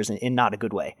past years in not a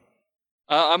good way.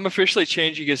 I'm officially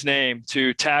changing his name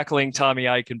to Tackling Tommy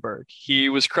Eichenberg. He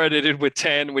was credited with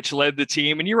 10, which led the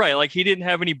team. And you're right, like he didn't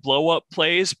have any blow-up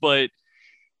plays, but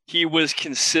he was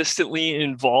consistently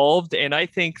involved. And I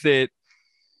think that,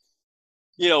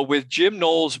 you know, with Jim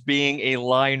Knowles being a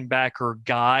linebacker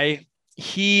guy,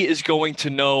 he is going to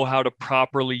know how to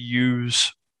properly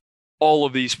use all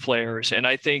of these players. And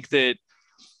I think that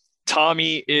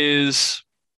Tommy is,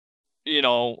 you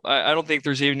know, I don't think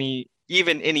there's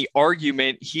even any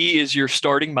argument. He is your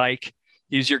starting Mike.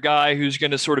 He's your guy who's going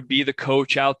to sort of be the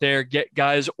coach out there, get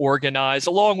guys organized,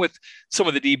 along with some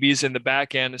of the DBs in the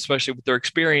back end, especially with their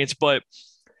experience. But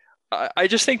I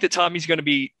just think that Tommy's going to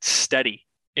be steady,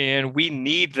 and we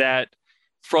need that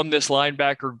from this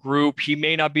linebacker group. He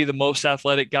may not be the most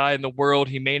athletic guy in the world.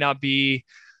 He may not be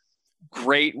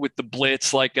great with the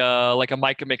blitz, like a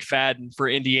Micah McFadden for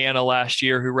Indiana last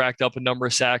year, who racked up a number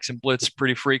of sacks and blitzed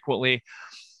pretty frequently.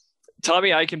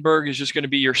 Tommy Eichenberg is just going to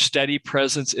be your steady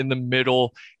presence in the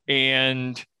middle,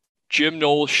 and Jim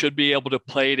Knowles should be able to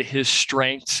play to his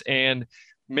strengths and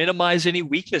minimize any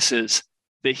weaknesses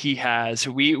that he has.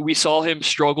 We saw him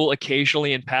struggle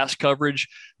occasionally in pass coverage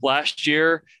last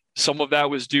year. Some of that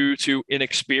was due to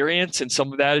inexperience, and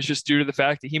some of that is just due to the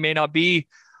fact that he may not be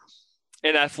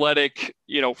an athletic,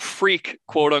 freak,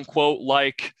 quote unquote,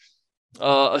 like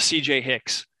a CJ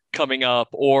Hicks coming up,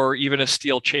 or even a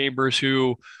Steel Chambers,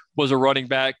 who was a running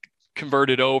back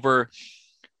converted over.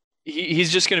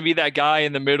 He's just going to be that guy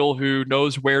in the middle who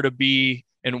knows where to be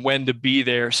and when to be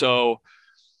there. So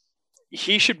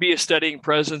he should be a steadying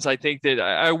presence. I think that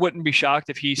I wouldn't be shocked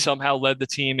if he somehow led the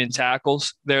team in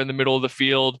tackles there in the middle of the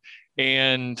field.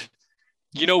 And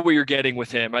you know what you're getting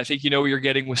with him. I think you know what you're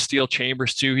getting with Steel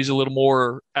Chambers too. He's a little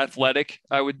more athletic.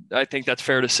 I think that's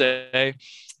fair to say.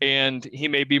 And he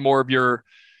may be more of your,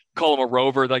 call him a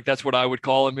rover. Like that's what I would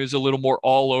call him. Who's a little more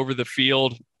all over the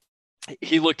field.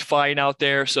 He looked fine out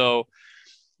there. So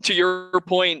to your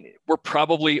point, we're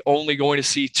probably only going to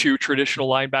see two traditional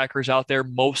linebackers out there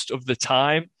most of the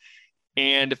time.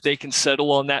 And if they can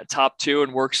settle on that top two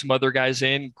and work some other guys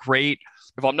in, great.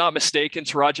 If I'm not mistaken,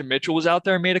 Taraja Mitchell was out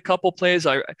there and made a couple plays.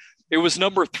 It was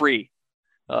number 3.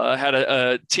 Had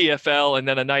a TFL and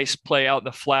then a nice play out in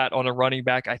the flat on a running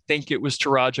back. I think it was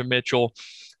Taraja Mitchell.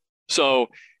 So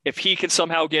if he can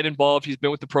somehow get involved, he's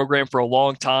been with the program for a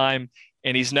long time,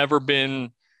 and he's never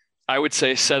been, I would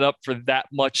say, set up for that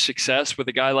much success. With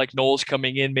a guy like Knowles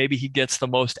coming in, maybe he gets the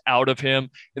most out of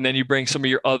him. And then you bring some of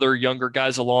your other younger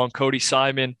guys along. Cody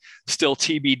Simon, still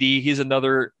TBD. He's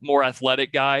another more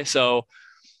athletic guy. So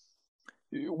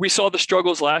we saw the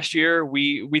struggles last year.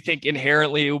 We think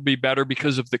inherently it will be better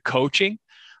because of the coaching,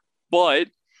 but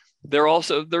they're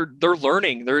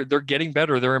learning. They're getting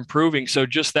better. They're improving. So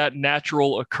just that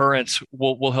natural occurrence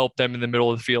will help them in the middle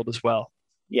of the field as well.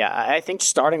 Yeah, I think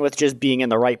starting with just being in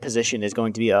the right position is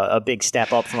going to be a big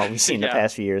step up from what we've seen in the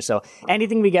past few years. So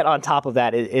anything we get on top of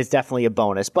that is definitely a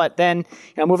bonus. But then,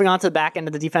 moving on to the back end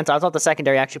of the defense, I thought the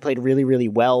secondary actually played really, really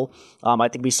well. I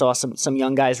think we saw some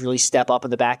young guys really step up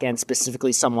in the back end,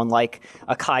 specifically someone like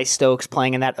Kai Stokes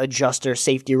playing in that adjuster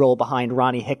safety role behind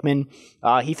Ronnie Hickman.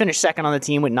 He finished second on the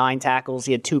team with 9 tackles.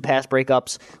 He had 2 pass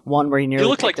breakups, one where he nearly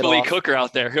looked like Malik Hooker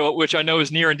out there, which I know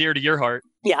is near and dear to your heart.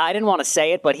 Yeah, I didn't want to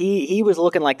say it, but he was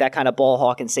looking like that kind of ball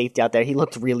hawk and safety out there. He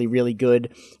looked really, really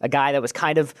good. A guy that was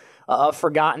kind of a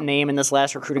forgotten name in this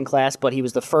last recruiting class, but he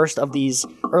was the first of these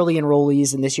early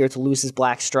enrollees in this year to lose his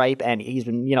black stripe, and he's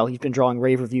been drawing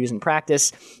rave reviews in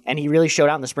practice, and he really showed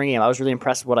out in the spring game. I was really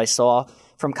impressed with what I saw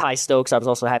from Kai Stokes. I was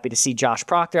also happy to see Josh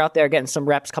Proctor out there getting some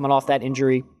reps coming off that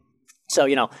injury. So,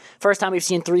 first time we've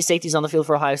seen 3 safeties on the field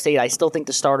for Ohio State. I still think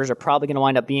the starters are probably going to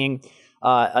wind up being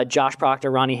Josh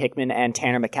Proctor, Ronnie Hickman, and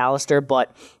Tanner McAllister.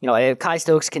 But, if Kai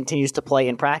Stokes continues to play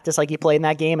in practice like he played in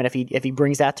that game, and if he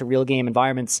brings that to real game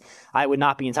environments, I would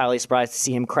not be entirely surprised to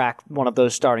see him crack one of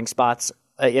those starting spots,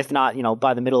 if not,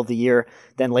 by the middle of the year,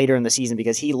 then later in the season,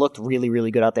 because he looked really,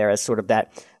 really good out there as sort of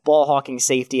that ball hawking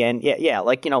safety. And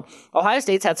Ohio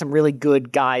State's had some really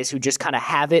good guys who just kind of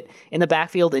have it in the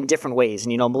backfield in different ways.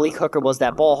 And, Malik Hooker was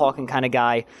that ball hawking kind of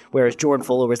guy, whereas Jordan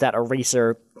Fuller was that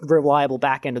eraser, reliable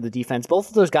back end of the defense. Both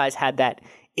of those guys had that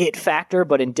it factor,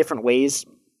 but in different ways.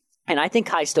 And I think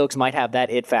Kai Stokes might have that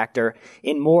it factor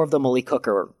in more of the Malik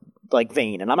Hooker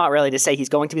vein. And I'm not ready to say he's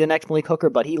going to be the next Malik Hooker,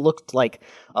 but he looked like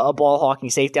a ball hawking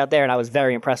safety out there, and I was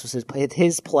very impressed with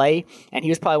his play, and he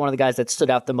was probably one of the guys that stood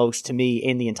out the most to me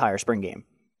in the entire spring game.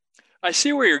 I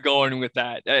see where you're going with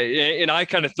that, and I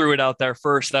kind of threw it out there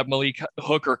first, that Malik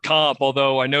Hooker comp,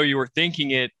 although I know you were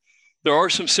thinking it. There are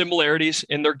some similarities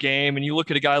in their game, and you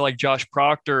look at a guy like Josh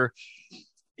Proctor,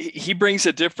 he brings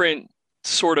a different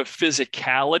sort of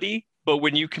physicality, but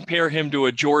when you compare him to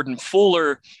a Jordan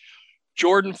Fuller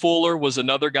was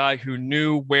another guy who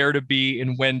knew where to be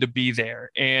and when to be there.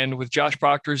 And with Josh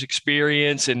Proctor's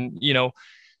experience, and,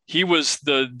 he was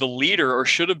the leader, or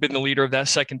should have been the leader of that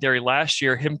secondary last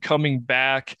year, him coming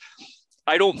back,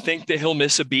 I don't think that he'll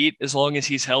miss a beat as long as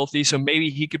he's healthy. So maybe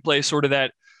he could play sort of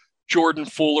that Jordan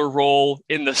Fuller role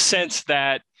in the sense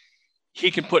that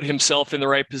he can put himself in the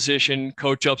right position,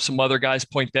 coach up some other guys,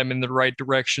 point them in the right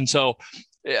direction. So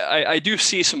I do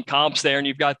see some comps there, and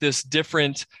you've got this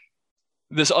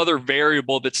other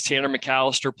variable that's Tanner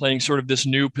McAllister playing sort of this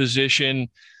new position.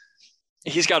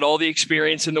 He's got all the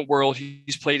experience in the world.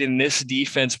 He's played in this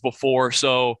defense before.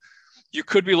 So you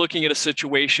could be looking at a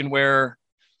situation where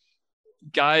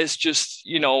guys just,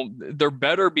 they're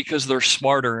better because they're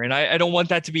smarter. And I don't want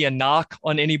that to be a knock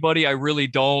on anybody. I really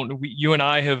don't. You and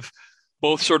I have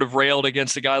both sort of railed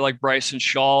against a guy like Bryson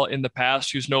Shaw in the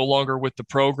past, who's no longer with the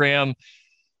program.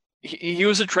 He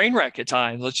was a train wreck at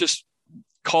times. Let's just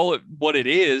call it what it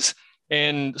is.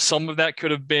 And some of that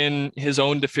could have been his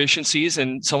own deficiencies,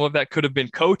 and some of that could have been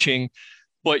coaching.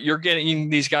 But you're getting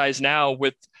these guys now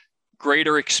with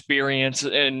greater experience.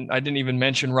 And I didn't even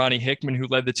mention Ronnie Hickman, who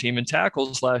led the team in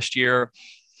tackles last year.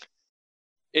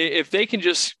 If they can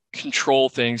just control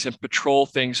things and patrol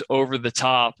things over the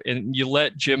top, and you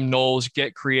let Jim Knowles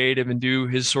get creative and do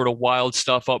his sort of wild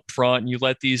stuff up front, and you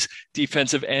let these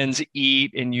defensive ends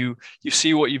eat, and you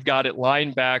see what you've got at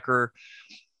linebacker,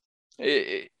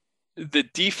 the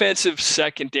defensive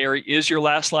secondary is your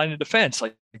last line of defense.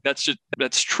 Like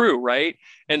that's true, right?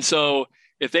 And so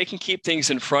if they can keep things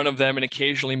in front of them and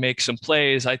occasionally make some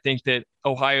plays, I think that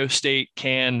Ohio State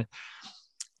can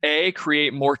A,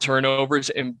 create more turnovers,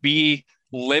 and B,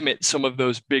 limit some of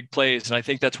those big plays. And I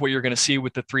think that's what you're going to see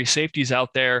with the three safeties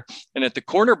out there. And at the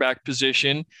cornerback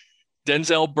position,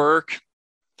 Denzel Burke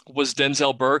was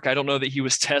Denzel Burke. I don't know that he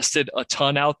was tested a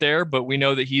ton out there, but we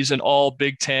know that he's an all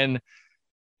Big Ten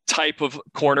type of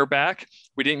cornerback.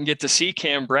 We didn't get to see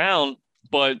Cam Brown,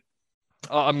 but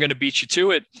I'm going to beat you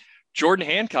to it. Jordan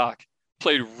Hancock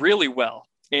played really well.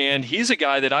 And he's a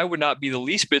guy that I would not be the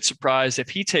least bit surprised if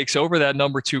he takes over that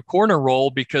number 2 corner role,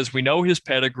 because we know his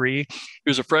pedigree. He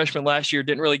was a freshman last year,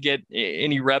 didn't really get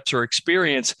any reps or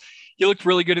experience. He looked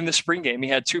really good in the spring game. He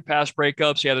had 2 pass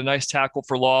breakups. He had a nice tackle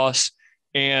for loss,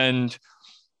 and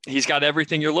he's got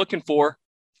everything you're looking for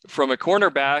from a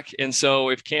cornerback. And so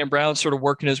if Cam Brown's sort of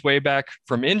working his way back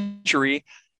from injury,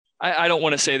 I don't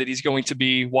want to say that he's going to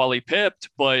be Wally Pipped,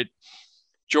 but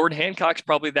Jordan Hancock's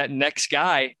probably that next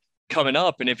guy coming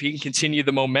up. And if he can continue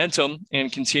the momentum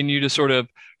and continue to sort of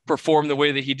perform the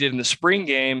way that he did in the spring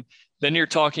game, then you're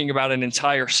talking about an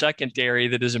entire secondary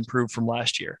that has improved from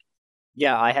last year.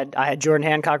 Yeah, I had Jordan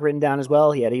Hancock written down as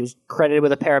well. He was credited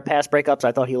with a pair of pass breakups.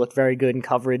 I thought he looked very good in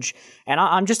coverage. And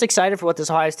I'm just excited for what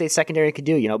this Ohio State secondary could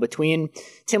do. You know, between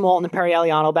Tim Walton and Perry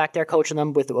Eliano back there coaching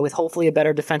them with hopefully a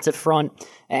better defensive front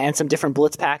and some different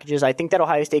blitz packages, I think that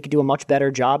Ohio State could do a much better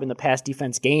job in the pass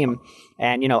defense game.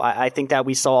 And, I think that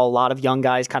we saw a lot of young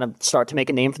guys kind of start to make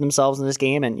a name for themselves in this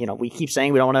game. And, we keep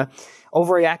saying we don't want to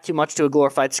overreact too much to a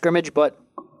glorified scrimmage, but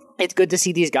it's good to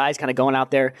see these guys kind of going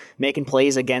out there making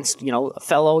plays against,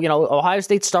 fellow, Ohio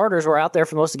State starters were out there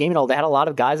for most of the game. They had a lot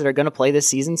of guys that are going to play this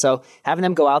season. So having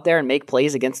them go out there and make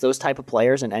plays against those type of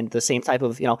players and the same type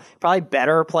of, probably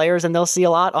better players than they'll see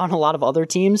a lot on a lot of other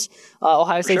teams,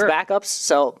 Ohio State's backups.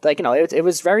 So it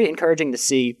was very encouraging to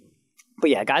see. But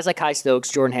yeah, guys like Kai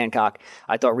Stokes, Jordan Hancock,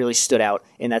 I thought really stood out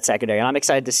in that secondary. And I'm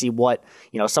excited to see what,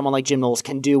 someone like Jim Knowles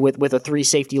can do with a 3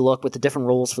 safety look, with the different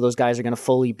roles for those guys are going to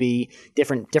fully be,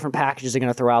 different packages they're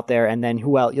going to throw out there. And then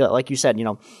who else, like you said,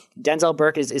 Denzel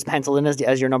Burke is penciled in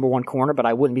as your number 1 corner, but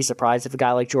I wouldn't be surprised if a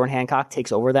guy like Jordan Hancock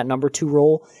takes over that number 2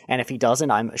 role. And if he doesn't,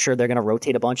 I'm sure they're going to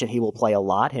rotate a bunch and he will play a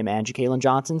lot, him and Ja'Kalen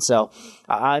Johnson. So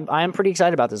I'm pretty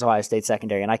excited about this Ohio State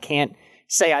secondary. And I can't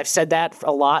say I've said that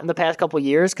a lot in the past couple of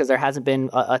years because there hasn't been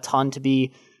a ton to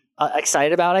be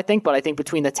excited about, I think. But I think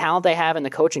between the talent they have and the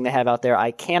coaching they have out there,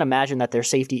 I can't imagine that their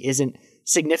safety isn't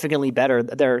significantly better.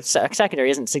 Their secondary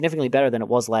isn't significantly better than it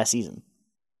was last season.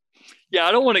 Yeah,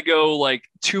 I don't want to go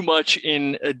too much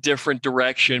in a different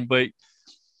direction, but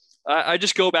I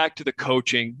just go back to the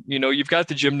coaching. You've got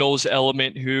the Jim Knowles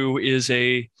element, who is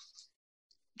a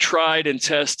tried and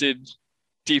tested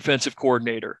defensive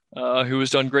coordinator who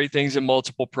has done great things in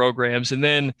multiple programs. And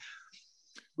then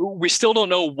we still don't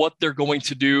know what they're going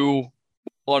to do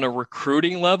on a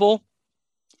recruiting level.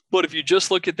 But if you just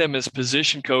look at them as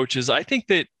position coaches, I think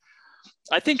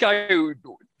I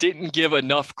didn't give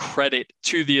enough credit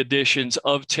to the additions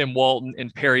of Tim Walton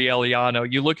and Perry Eliano.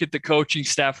 You look at the coaching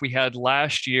staff we had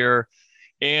last year,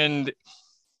 and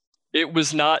it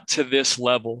was not to this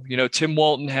level. Tim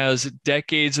Walton has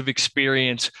decades of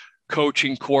experience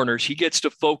coaching corners. He gets to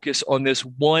focus on this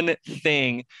one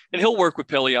thing, and he'll work with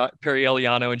Perry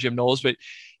Eliano and Jim Knowles, but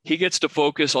he gets to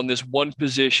focus on this one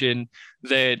position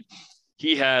that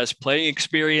he has playing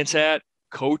experience at,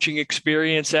 coaching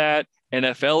experience at,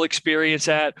 NFL experience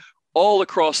at, all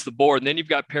across the board. And then you've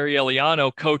got Perry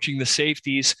Eliano coaching the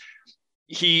safeties.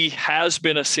 He has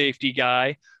been a safety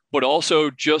guy, but also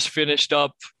just finished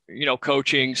up,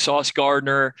 coaching Sauce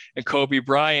Gardner and Kobe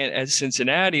Bryant at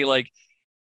Cincinnati.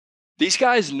 These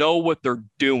guys know what they're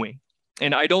doing.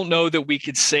 And I don't know that we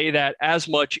could say that as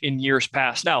much in years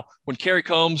past. Now, when Kerry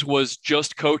Combs was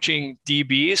just coaching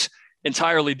DBs,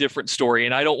 entirely different story.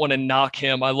 And I don't want to knock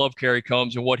him. I love Kerry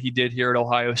Combs and what he did here at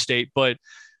Ohio State. But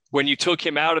when you took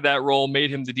him out of that role,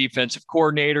 made him the defensive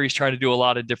coordinator, he's trying to do a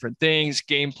lot of different things,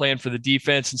 game plan for the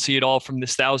defense, and see it all from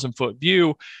this 1,000-foot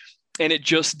view. And it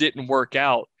just didn't work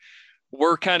out.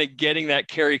 We're kind of getting that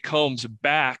Kerry Combs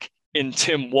back in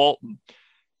Tim Walton,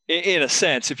 in a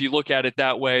sense, if you look at it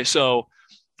that way. So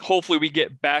hopefully we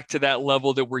get back to that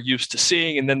level that we're used to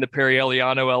seeing. And then the Perry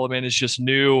Eliano element is just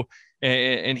new,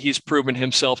 and he's proven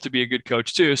himself to be a good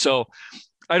coach too. So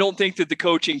I don't think that the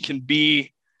coaching can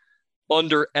be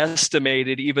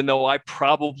underestimated, even though I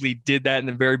probably did that in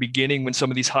the very beginning when some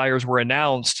of these hires were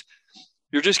announced.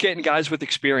 You're just getting guys with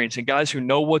experience and guys who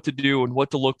know what to do and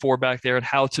what to look for back there and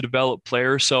how to develop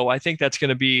players. So I think that's going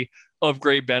to be of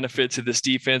great benefit to this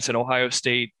defense and Ohio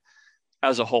State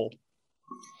as a whole.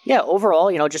 Yeah,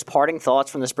 overall, just parting thoughts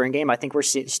from the spring game. I think we're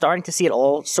starting to see it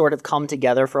all sort of come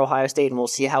together for Ohio State, and we'll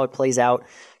see how it plays out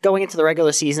going into the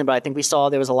regular season. But I think we saw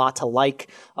there was a lot to like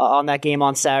on that game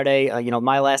on Saturday.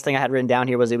 My last thing I had written down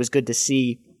here was it was good to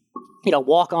see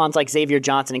walk-ons like Xavier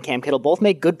Johnson and Cam Kittle both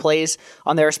make good plays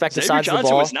on their respective sides of the ball.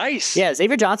 Xavier Johnson was nice. Yeah,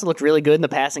 Xavier Johnson looked really good in the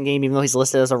passing game, even though he's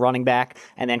listed as a running back.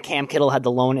 And then Cam Kittle had the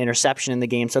lone interception in the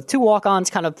game. So 2 walk-ons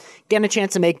kind of getting a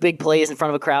chance to make big plays in front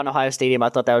of a crowd in Ohio Stadium. I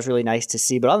thought that was really nice to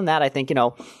see. But other than that, I think,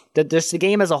 the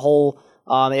game as a whole,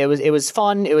 it was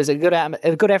fun. It was a good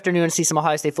afternoon to see some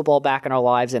Ohio State football back in our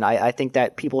lives, and I think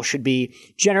that people should be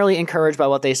generally encouraged by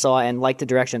what they saw and like the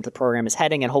direction that the program is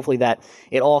heading, and hopefully that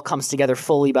it all comes together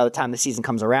fully by the time the season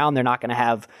comes around. They're not going to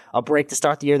have a break to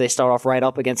start the year. They start off right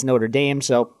up against Notre Dame,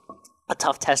 so a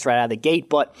tough test right out of the gate.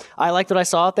 But I liked what I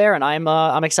saw out there, and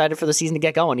I'm excited for the season to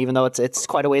get going, even though it's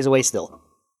quite a ways away still.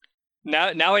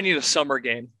 Now I need a summer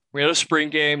game. We had a spring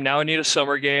game. Now I need a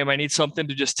summer game. I need something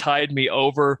to just tide me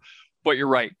over. But you're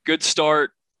right. Good start.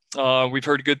 We've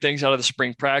heard good things out of the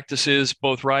spring practices.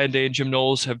 Both Ryan Day and Jim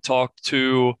Knowles have talked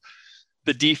to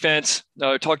the defense,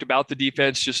 talked about the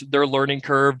defense, just their learning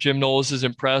curve. Jim Knowles is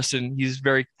impressed, and he's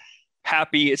very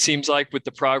happy, it seems like, with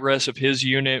the progress of his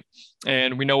unit.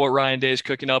 And we know what Ryan Day is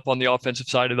cooking up on the offensive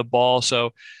side of the ball. So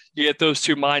you get those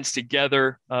two minds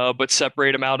together, but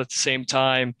separate them out at the same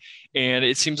time. And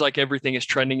it seems like everything is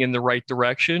trending in the right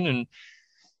direction. And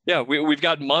yeah, we've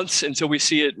got months until we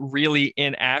see it really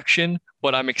in action,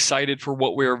 but I'm excited for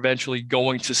what we're eventually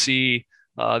going to see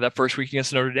that first week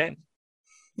against Notre Dame.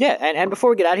 Yeah, and before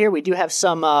we get out of here, we do have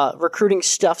some recruiting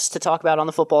stuffs to talk about on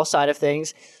the football side of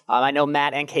things. I know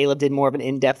Matt and Caleb did more of an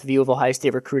in-depth view of Ohio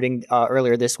State recruiting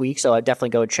earlier this week, so I'd definitely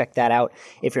go check that out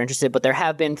if you're interested. But there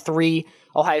have been 3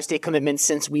 Ohio State commitments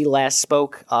since we last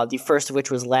spoke, the first of which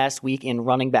was last week in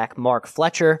running back Mark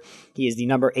Fletcher. He is the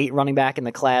number 8 running back in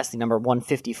the class, the number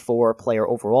 154 player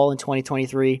overall in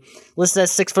 2023. Listed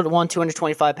as 6'1",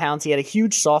 225 pounds. He had a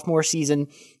huge sophomore season.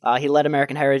 He led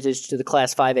American Heritage to the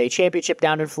Class 5A championship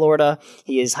down in Florida.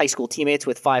 He is high school teammates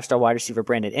with 5-star wide receiver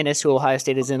Brandon Inniss, who Ohio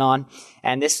State is in on.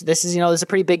 And this is a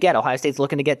pretty big get. Ohio State's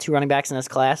looking to get 2 running backs in this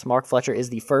class. Mark Fletcher is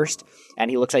the first, and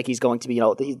he looks like he's going to be,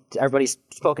 everybody's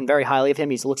spoken very highly of him.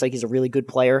 He looks like he's a really good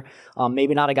player.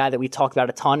 Maybe not a guy that we talked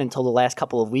about a ton until the last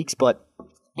couple of weeks, but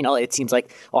it seems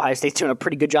like Ohio State's doing a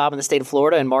pretty good job in the state of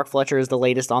Florida, and Mark Fletcher is the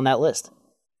latest on that list.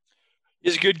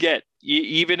 He's a good get,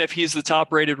 even if he's the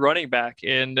top-rated running back.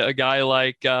 And a guy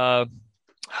like,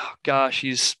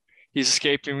 he's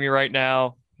escaping me right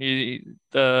now.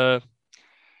 The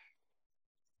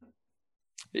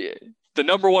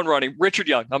number 1 running, Richard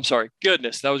Young. I'm sorry.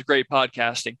 Goodness, that was great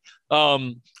podcasting.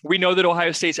 We know that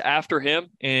Ohio State's after him,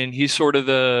 and he's sort of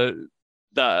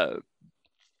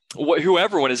who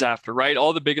everyone is after, right?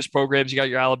 All the biggest programs, you got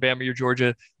your Alabama, your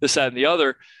Georgia, this, that, and the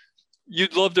other.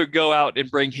 You'd love to go out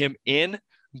and bring him in,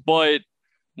 but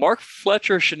Mark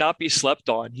Fletcher should not be slept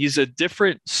on. He's a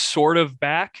different sort of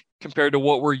back compared to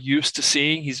what we're used to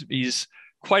seeing. He's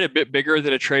quite a bit bigger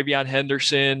than a TreVeyon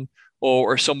Henderson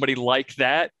or somebody like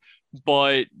that.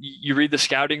 But you read the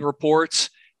scouting reports,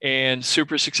 and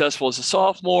super successful as a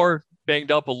sophomore,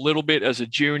 banged up a little bit as a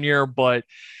junior, but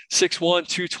 6'1",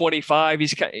 225.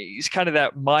 He's kind of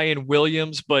that Mayan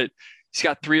Williams, but he's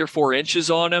got 3 or 4 inches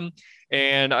on him.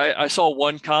 And I saw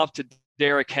one comp to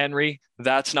Derrick Henry.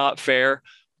 That's not fair.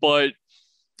 But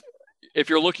if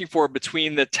you're looking for a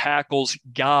between the tackles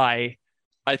guy,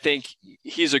 I think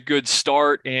he's a good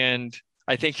start. And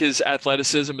I think his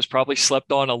athleticism is probably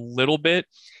slept on a little bit.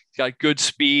 He's got good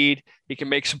speed. He can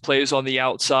make some plays on the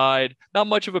outside. Not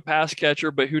much of a pass catcher,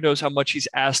 but who knows how much he's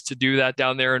asked to do that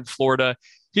down there in Florida.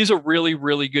 He's a really,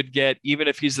 really good get, even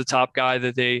if he's the top guy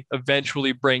that they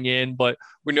eventually bring in. But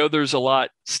we know there's a lot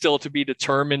still to be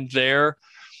determined there.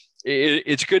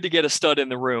 It's good to get a stud in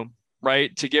the room.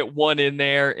 right? To get one in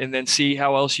there and then see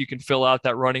how else you can fill out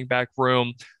that running back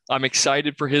room. I'm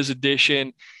excited for his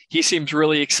addition. He seems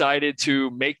really excited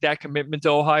to make that commitment to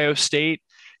Ohio State.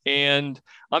 And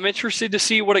I'm interested to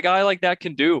see what a guy like that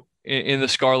can do in the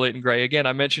Scarlet and Gray. Again,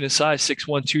 I mentioned his size,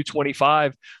 6'1",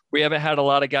 225. We haven't had a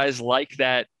lot of guys like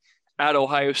that at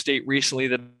Ohio State recently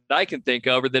that I can think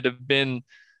of, or that have been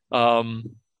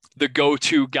the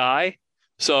go-to guy.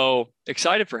 So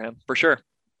excited for him, for sure.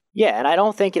 Yeah, and I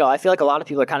don't think, I feel like a lot of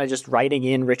people are kind of just writing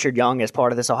in Richard Young as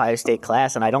part of this Ohio State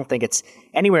class, and I don't think it's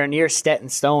anywhere near set in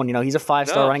stone. He's a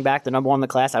 5-star running back, the number one in the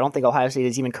class. I don't think Ohio State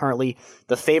is even currently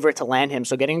the favorite to land him.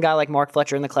 So getting a guy like Mark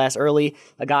Fletcher in the class early,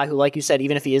 a guy who, like you said,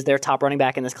 even if he is their top running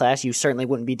back in this class, you certainly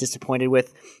wouldn't be disappointed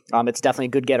with. It's definitely a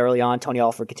good get early on. Tony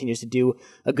Alford continues to do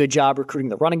a good job recruiting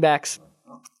the running backs.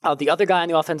 The other guy on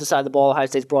the offensive side of the ball Ohio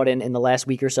State's brought in the last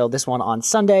week or so, this one on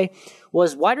Sunday,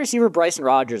 was wide receiver Bryson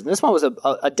Rogers. And this one was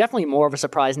a definitely more of a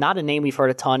surprise, not a name we've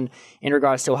heard a ton in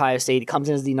regards to Ohio State. He comes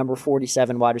in as the number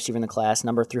 47 wide receiver in the class,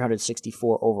 number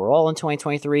 364 overall in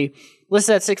 2023,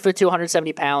 listed at 6'2",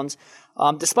 170 pounds.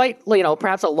 Despite,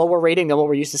 perhaps a lower rating than what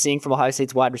we're used to seeing from Ohio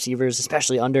State's wide receivers,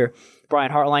 especially under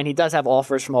Brian Hartline, he does have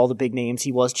offers from all the big names.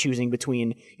 He was choosing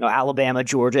between, Alabama,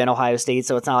 Georgia, and Ohio State,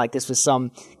 so it's not like this was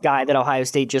some guy that Ohio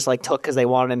State just took because they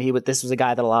wanted him. This was a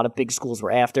guy that a lot of big schools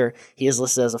were after. He is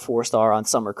listed as a 4-star on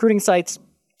some recruiting sites.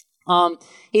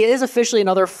 He is officially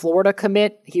another Florida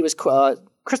commit. He was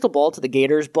crystal ball to the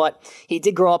Gators, but he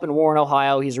did grow up in Warren,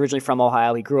 Ohio. He's originally from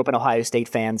Ohio. He grew up an Ohio State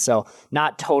fan, so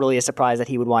not totally a surprise that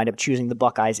he would wind up choosing the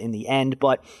Buckeyes in the end.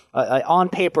 But on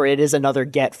paper, it is another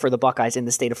get for the Buckeyes in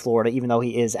the state of Florida, even though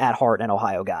he is at heart an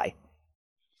Ohio guy.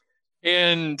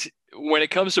 And when it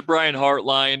comes to Brian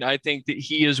Hartline, I think that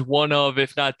he is one of,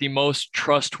 if not the most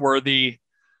trustworthy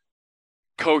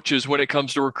coaches when it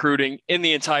comes to recruiting in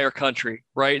the entire country,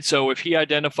 right? So if he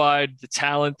identified the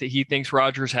talent that he thinks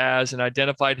Rogers has and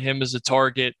identified him as a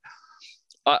target,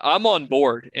 I'm on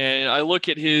board. And I look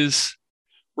at his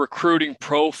recruiting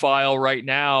profile right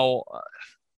now,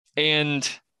 and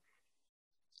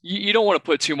you don't want to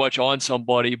put too much on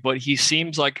somebody, but he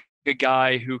seems like a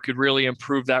guy who could really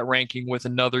improve that ranking with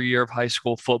another year of high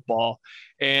school football.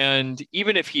 And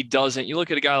even if he doesn't, you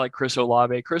look at a guy like Chris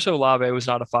Olave. Chris Olave was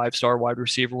not a 5-star wide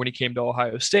receiver when he came to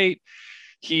Ohio State.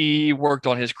 He worked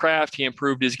on his craft, he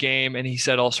improved his game, and he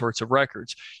set all sorts of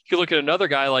records. You could look at another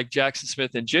guy like Jackson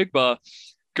Smith-Njigba.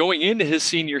 Going into his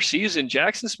senior season,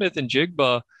 Jackson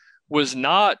Smith-Njigba was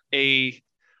not a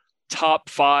top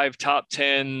 5, top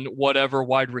 10, whatever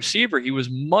wide receiver. He was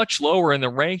much lower in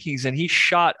the rankings, and he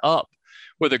shot up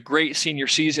with a great senior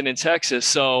season in Texas.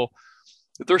 So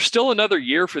there's still another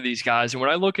year for these guys. And when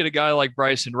I look at a guy like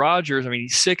Bryson Rogers, I mean,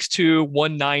 he's 6'2",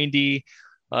 190.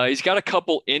 He's got a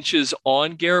couple inches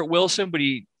on Garrett Wilson, but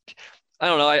I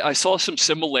don't know. I saw some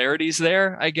similarities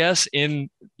there, I guess, in,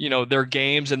 their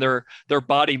games and their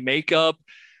body makeup.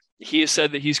 He has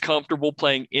said that he's comfortable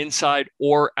playing inside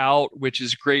or out, which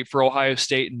is great for Ohio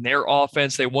State and their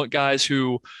offense. They want guys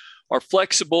who are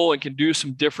flexible and can do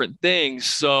some different things.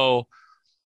 So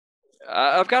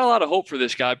I've got a lot of hope for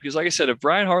this guy because, like I said, if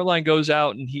Brian Hartline goes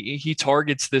out and he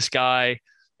targets this guy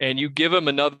and you give him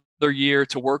another year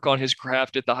to work on his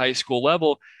craft at the high school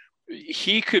level,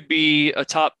 he could be a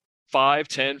top 5,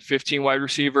 10, 15 wide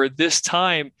receiver this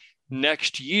time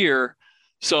next year.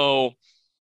 So,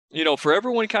 for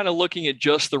everyone kind of looking at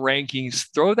just the rankings,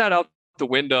 throw that out the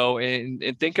window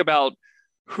and think about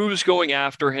who's going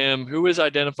after him, who has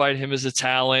identified him as a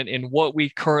talent, and what we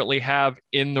currently have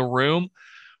in the room.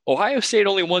 Ohio State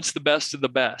only wants the best of the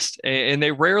best, and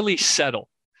they rarely settle.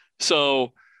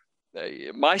 So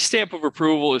my stamp of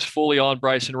approval is fully on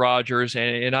Bryson Rogers,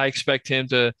 and I expect him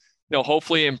to,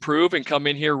 hopefully improve and come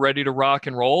in here ready to rock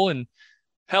and roll. And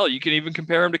hell, you can even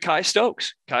compare him to Kai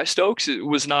Stokes. Kai Stokes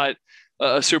was not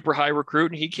a super high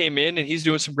recruit, and he came in and he's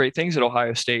doing some great things at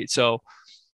Ohio State. So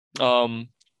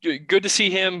good to see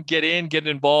him get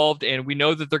involved. And we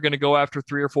know that they're going to go after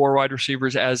 3 or 4 wide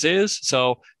receivers as is.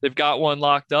 So they've got one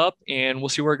locked up, and we'll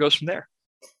see where it goes from there.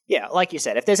 Yeah, like you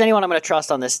said, if there's anyone I'm going to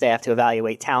trust on this staff to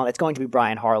evaluate talent, it's going to be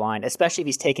Brian Hartline, especially if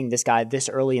he's taking this guy this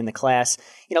early in the class.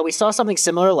 We saw something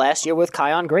similar last year with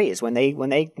Kion Grays.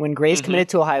 When Grays committed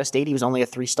to Ohio State, he was only a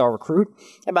 3-star recruit,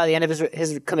 and by the end of by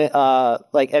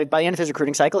the end of his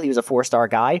recruiting cycle, he was a 4-star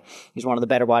guy. He's one of the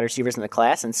better wide receivers in the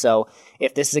class, and so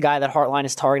if this is a guy that Hartline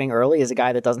is targeting early, is a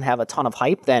guy that doesn't have a ton of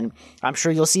hype, then I'm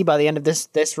sure you'll see by the end of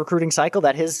this recruiting cycle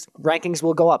that his rankings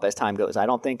will go up as time goes. I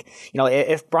don't think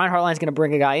if Brian Hartline's going to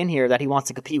bring a guy in here that he wants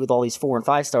to compete with all these 4 and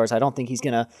 5 stars, I don't think he's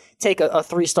going to take a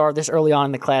 3-star this early on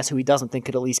in the class who he doesn't think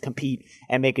could at least compete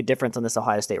and make a difference on this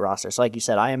Ohio State roster. So like you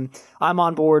said, I'm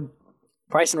on board.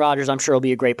 Bryson Rogers, I'm sure, will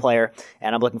be a great player,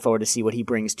 and I'm looking forward to see what he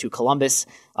brings to Columbus.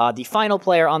 The final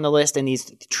player on the list in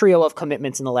these trio of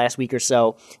commitments in the last week or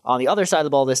so, on the other side of the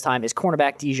ball this time, is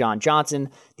cornerback Dijon Johnson,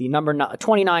 the number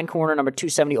 29 corner, number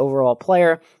 270 overall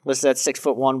player, listed at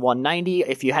 6'1", 190.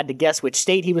 If you had to guess which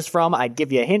state he was from, I'd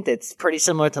give you a hint. It's pretty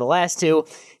similar to the last two.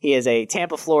 He is a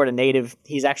Tampa, Florida native.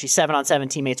 He's actually 7-on-7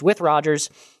 teammates with Rogers.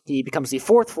 He becomes the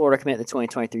fourth Florida commit in the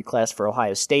 2023 class for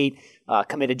Ohio State,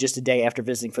 committed just a day after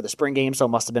visiting for the spring game, so it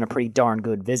must have been a pretty darn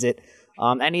good visit.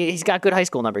 And he's got good high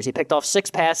school numbers. He picked off 6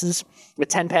 passes with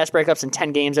 10 pass breakups in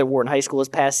 10 games at Wharton High School this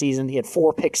past season. He had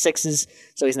 4 pick sixes,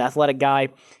 so he's an athletic guy,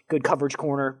 good coverage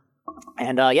corner.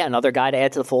 And another guy to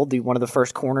add to the fold, one of the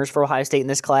first corners for Ohio State in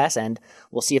this class, and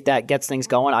we'll see if that gets things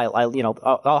going.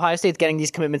 Ohio State's getting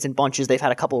these commitments in bunches. They've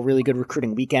had a couple of really good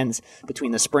recruiting weekends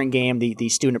between the spring game, the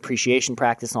student appreciation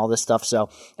practice, and all this stuff. So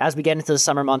as we get into the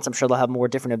summer months, I'm sure they'll have more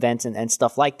different events and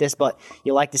stuff like this. But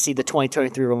you like to see the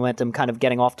 2023 momentum kind of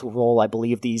getting off to a roll. I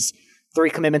believe these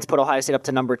 3 commitments put Ohio State up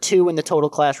to number 2 in the total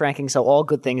class ranking. So all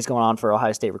good things going on for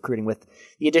Ohio State recruiting with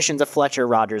the additions of Fletcher,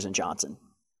 Rogers, and Johnson.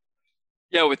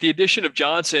 Yeah, with the addition of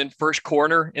Johnson, first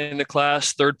corner in the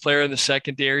class, third player in the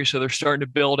secondary. So they're starting to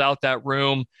build out that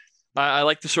room. I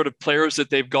like the sort of players that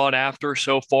they've gone after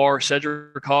so far.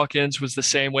 Cedric Hawkins was the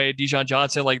same way. Dijon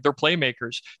Johnson, like they're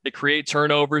playmakers. They create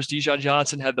turnovers. Dijon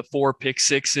Johnson had the 4 pick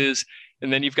sixes.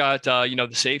 And then you've got, the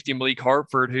safety Malik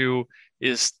Hartford, who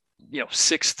is,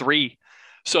 6'3".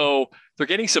 So they're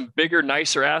getting some bigger,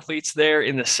 nicer athletes there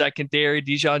in the secondary.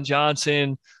 Dijon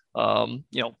Johnson,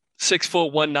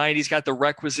 6'1", 190. He's got the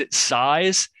requisite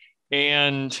size.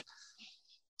 And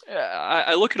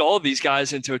I look at all of these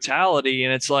guys in totality,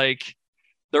 and it's like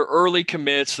they're early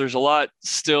commits. There's a lot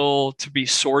still to be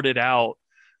sorted out.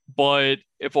 But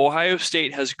if Ohio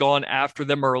State has gone after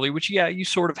them early, which, you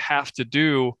sort of have to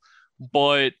do,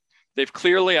 but they've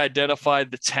clearly identified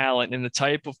the talent and the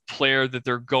type of player that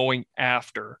they're going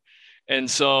after. And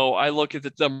so I look at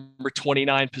the number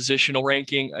 29 positional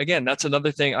ranking. Again, that's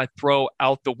another thing I throw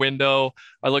out the window.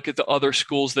 I look at the other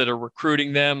schools that are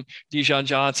recruiting them. Dijon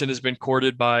Johnson has been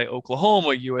courted by Oklahoma,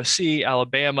 USC,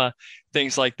 Alabama,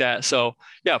 things like that. So,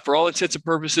 for all intents and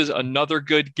purposes, another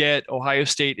good get. Ohio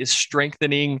State is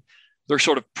strengthening their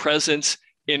sort of presence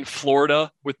in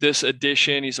Florida with this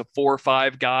addition. He's a 4 or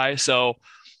 5 guy. So,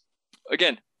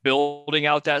 again, building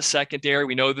out that secondary.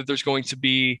 We know that there's going to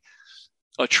be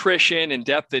attrition and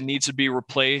depth that needs to be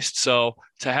replaced. So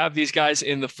to have these guys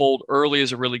in the fold early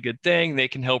is a really good thing. They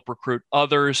can help recruit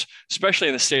others, especially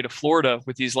in the state of Florida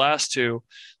with these last 3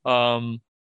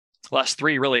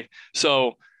 really.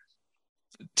 So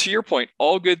to your point,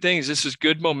 all good things. This is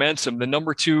good momentum. The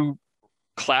number 2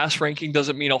 class ranking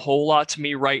doesn't mean a whole lot to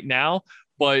me right now,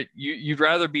 but you'd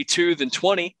rather be 2 than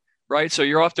 20. Right. So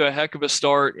you're off to a heck of a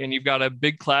start, and you've got a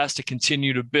big class to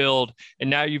continue to build. And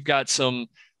now you've got some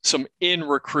in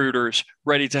recruiters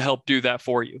ready to help do that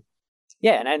for you.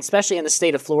 Yeah, and especially in the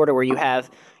state of Florida, where you have,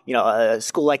 a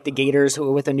school like the Gators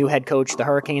with a new head coach, the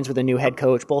Hurricanes with a new head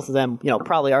coach. Both of them,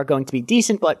 probably are going to be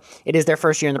decent, but it is their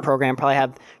first year in the program. Probably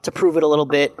have to prove it a little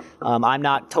bit. I'm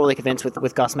not totally convinced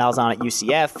with Gus Malzahn at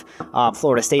UCF.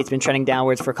 Florida State's been trending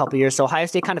downwards for a couple of years. So Ohio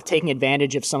State kind of taking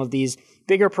advantage of some of these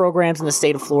bigger programs in the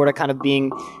state of Florida kind of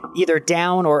being either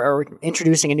down or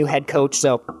introducing a new head coach.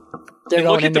 So they're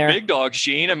going in there. Look at the big dogs,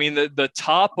 Gene. I mean, the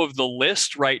top of the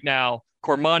list right now,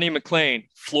 Cormani McLean,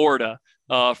 Florida.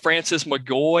 Francis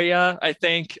Magoya, I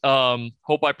think.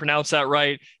 Hope I pronounced that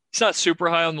right. He's not super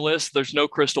high on the list. There's no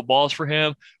crystal balls for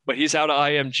him, but he's out of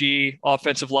IMG,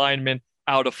 offensive lineman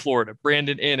out of Florida.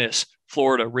 Brandon Innes,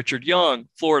 Florida. Richard Young,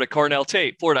 Florida. Carnell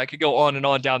Tate, Florida. I could go on and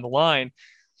on down the line.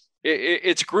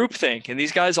 It's groupthink, and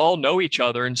these guys all know each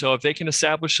other. And so if they can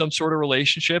establish some sort of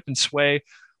relationship and sway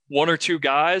 1 or 2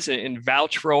 guys and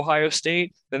vouch for Ohio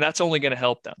State, then that's only going to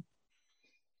help them.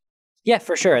 Yeah,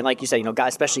 for sure. And like you said,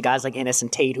 guys, especially guys like Innes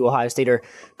and Tate, who Ohio State are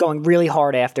going really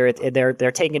hard after it. They're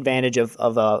taking advantage of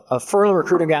a further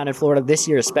recruiting ground in Florida this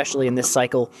year, especially in this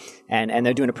cycle. And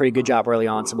they're doing a pretty good job early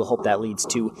on. So we'll hope that leads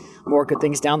to more good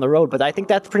things down the road. But I think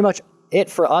that's pretty much it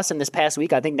for us in this past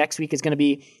week. I think next week is going to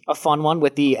be a fun one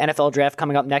with the NFL draft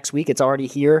coming up next week. It's already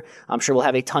here. I'm sure we'll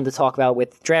have a ton to talk about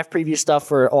with draft preview stuff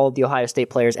for all of the Ohio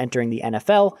State players entering the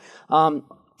NFL.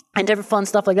 And different fun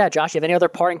stuff like that. Josh, you have any other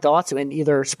parting thoughts in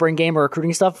either spring game or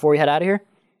recruiting stuff before we head out of here?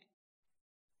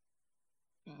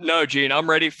 No, Gene, I'm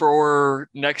ready for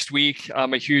next week.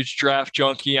 I'm a huge draft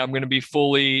junkie. I'm going to be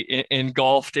fully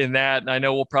engulfed in that. And I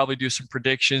know we'll probably do some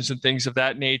predictions and things of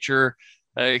that nature.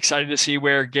 Excited to see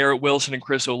where Garrett Wilson and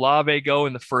Chris Olave go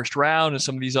in the first round and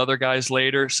some of these other guys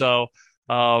later. So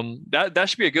that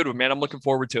should be a good one, man. I'm looking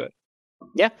forward to it.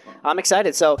 Yeah, I'm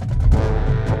excited. So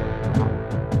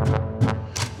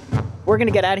we're going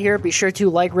to get out of here. Be sure to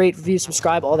like, rate, review,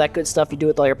 subscribe, all that good stuff you do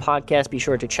with all your podcasts. Be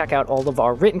sure to check out all of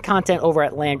our written content over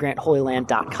at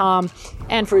landgrantholyland.com.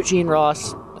 And for Gene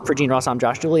Ross, I'm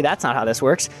Josh Dooley. That's not how this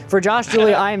works. For Josh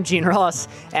Dooley, I am Gene Ross,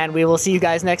 and we will see you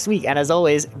guys next week. And as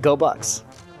always, go Bucks.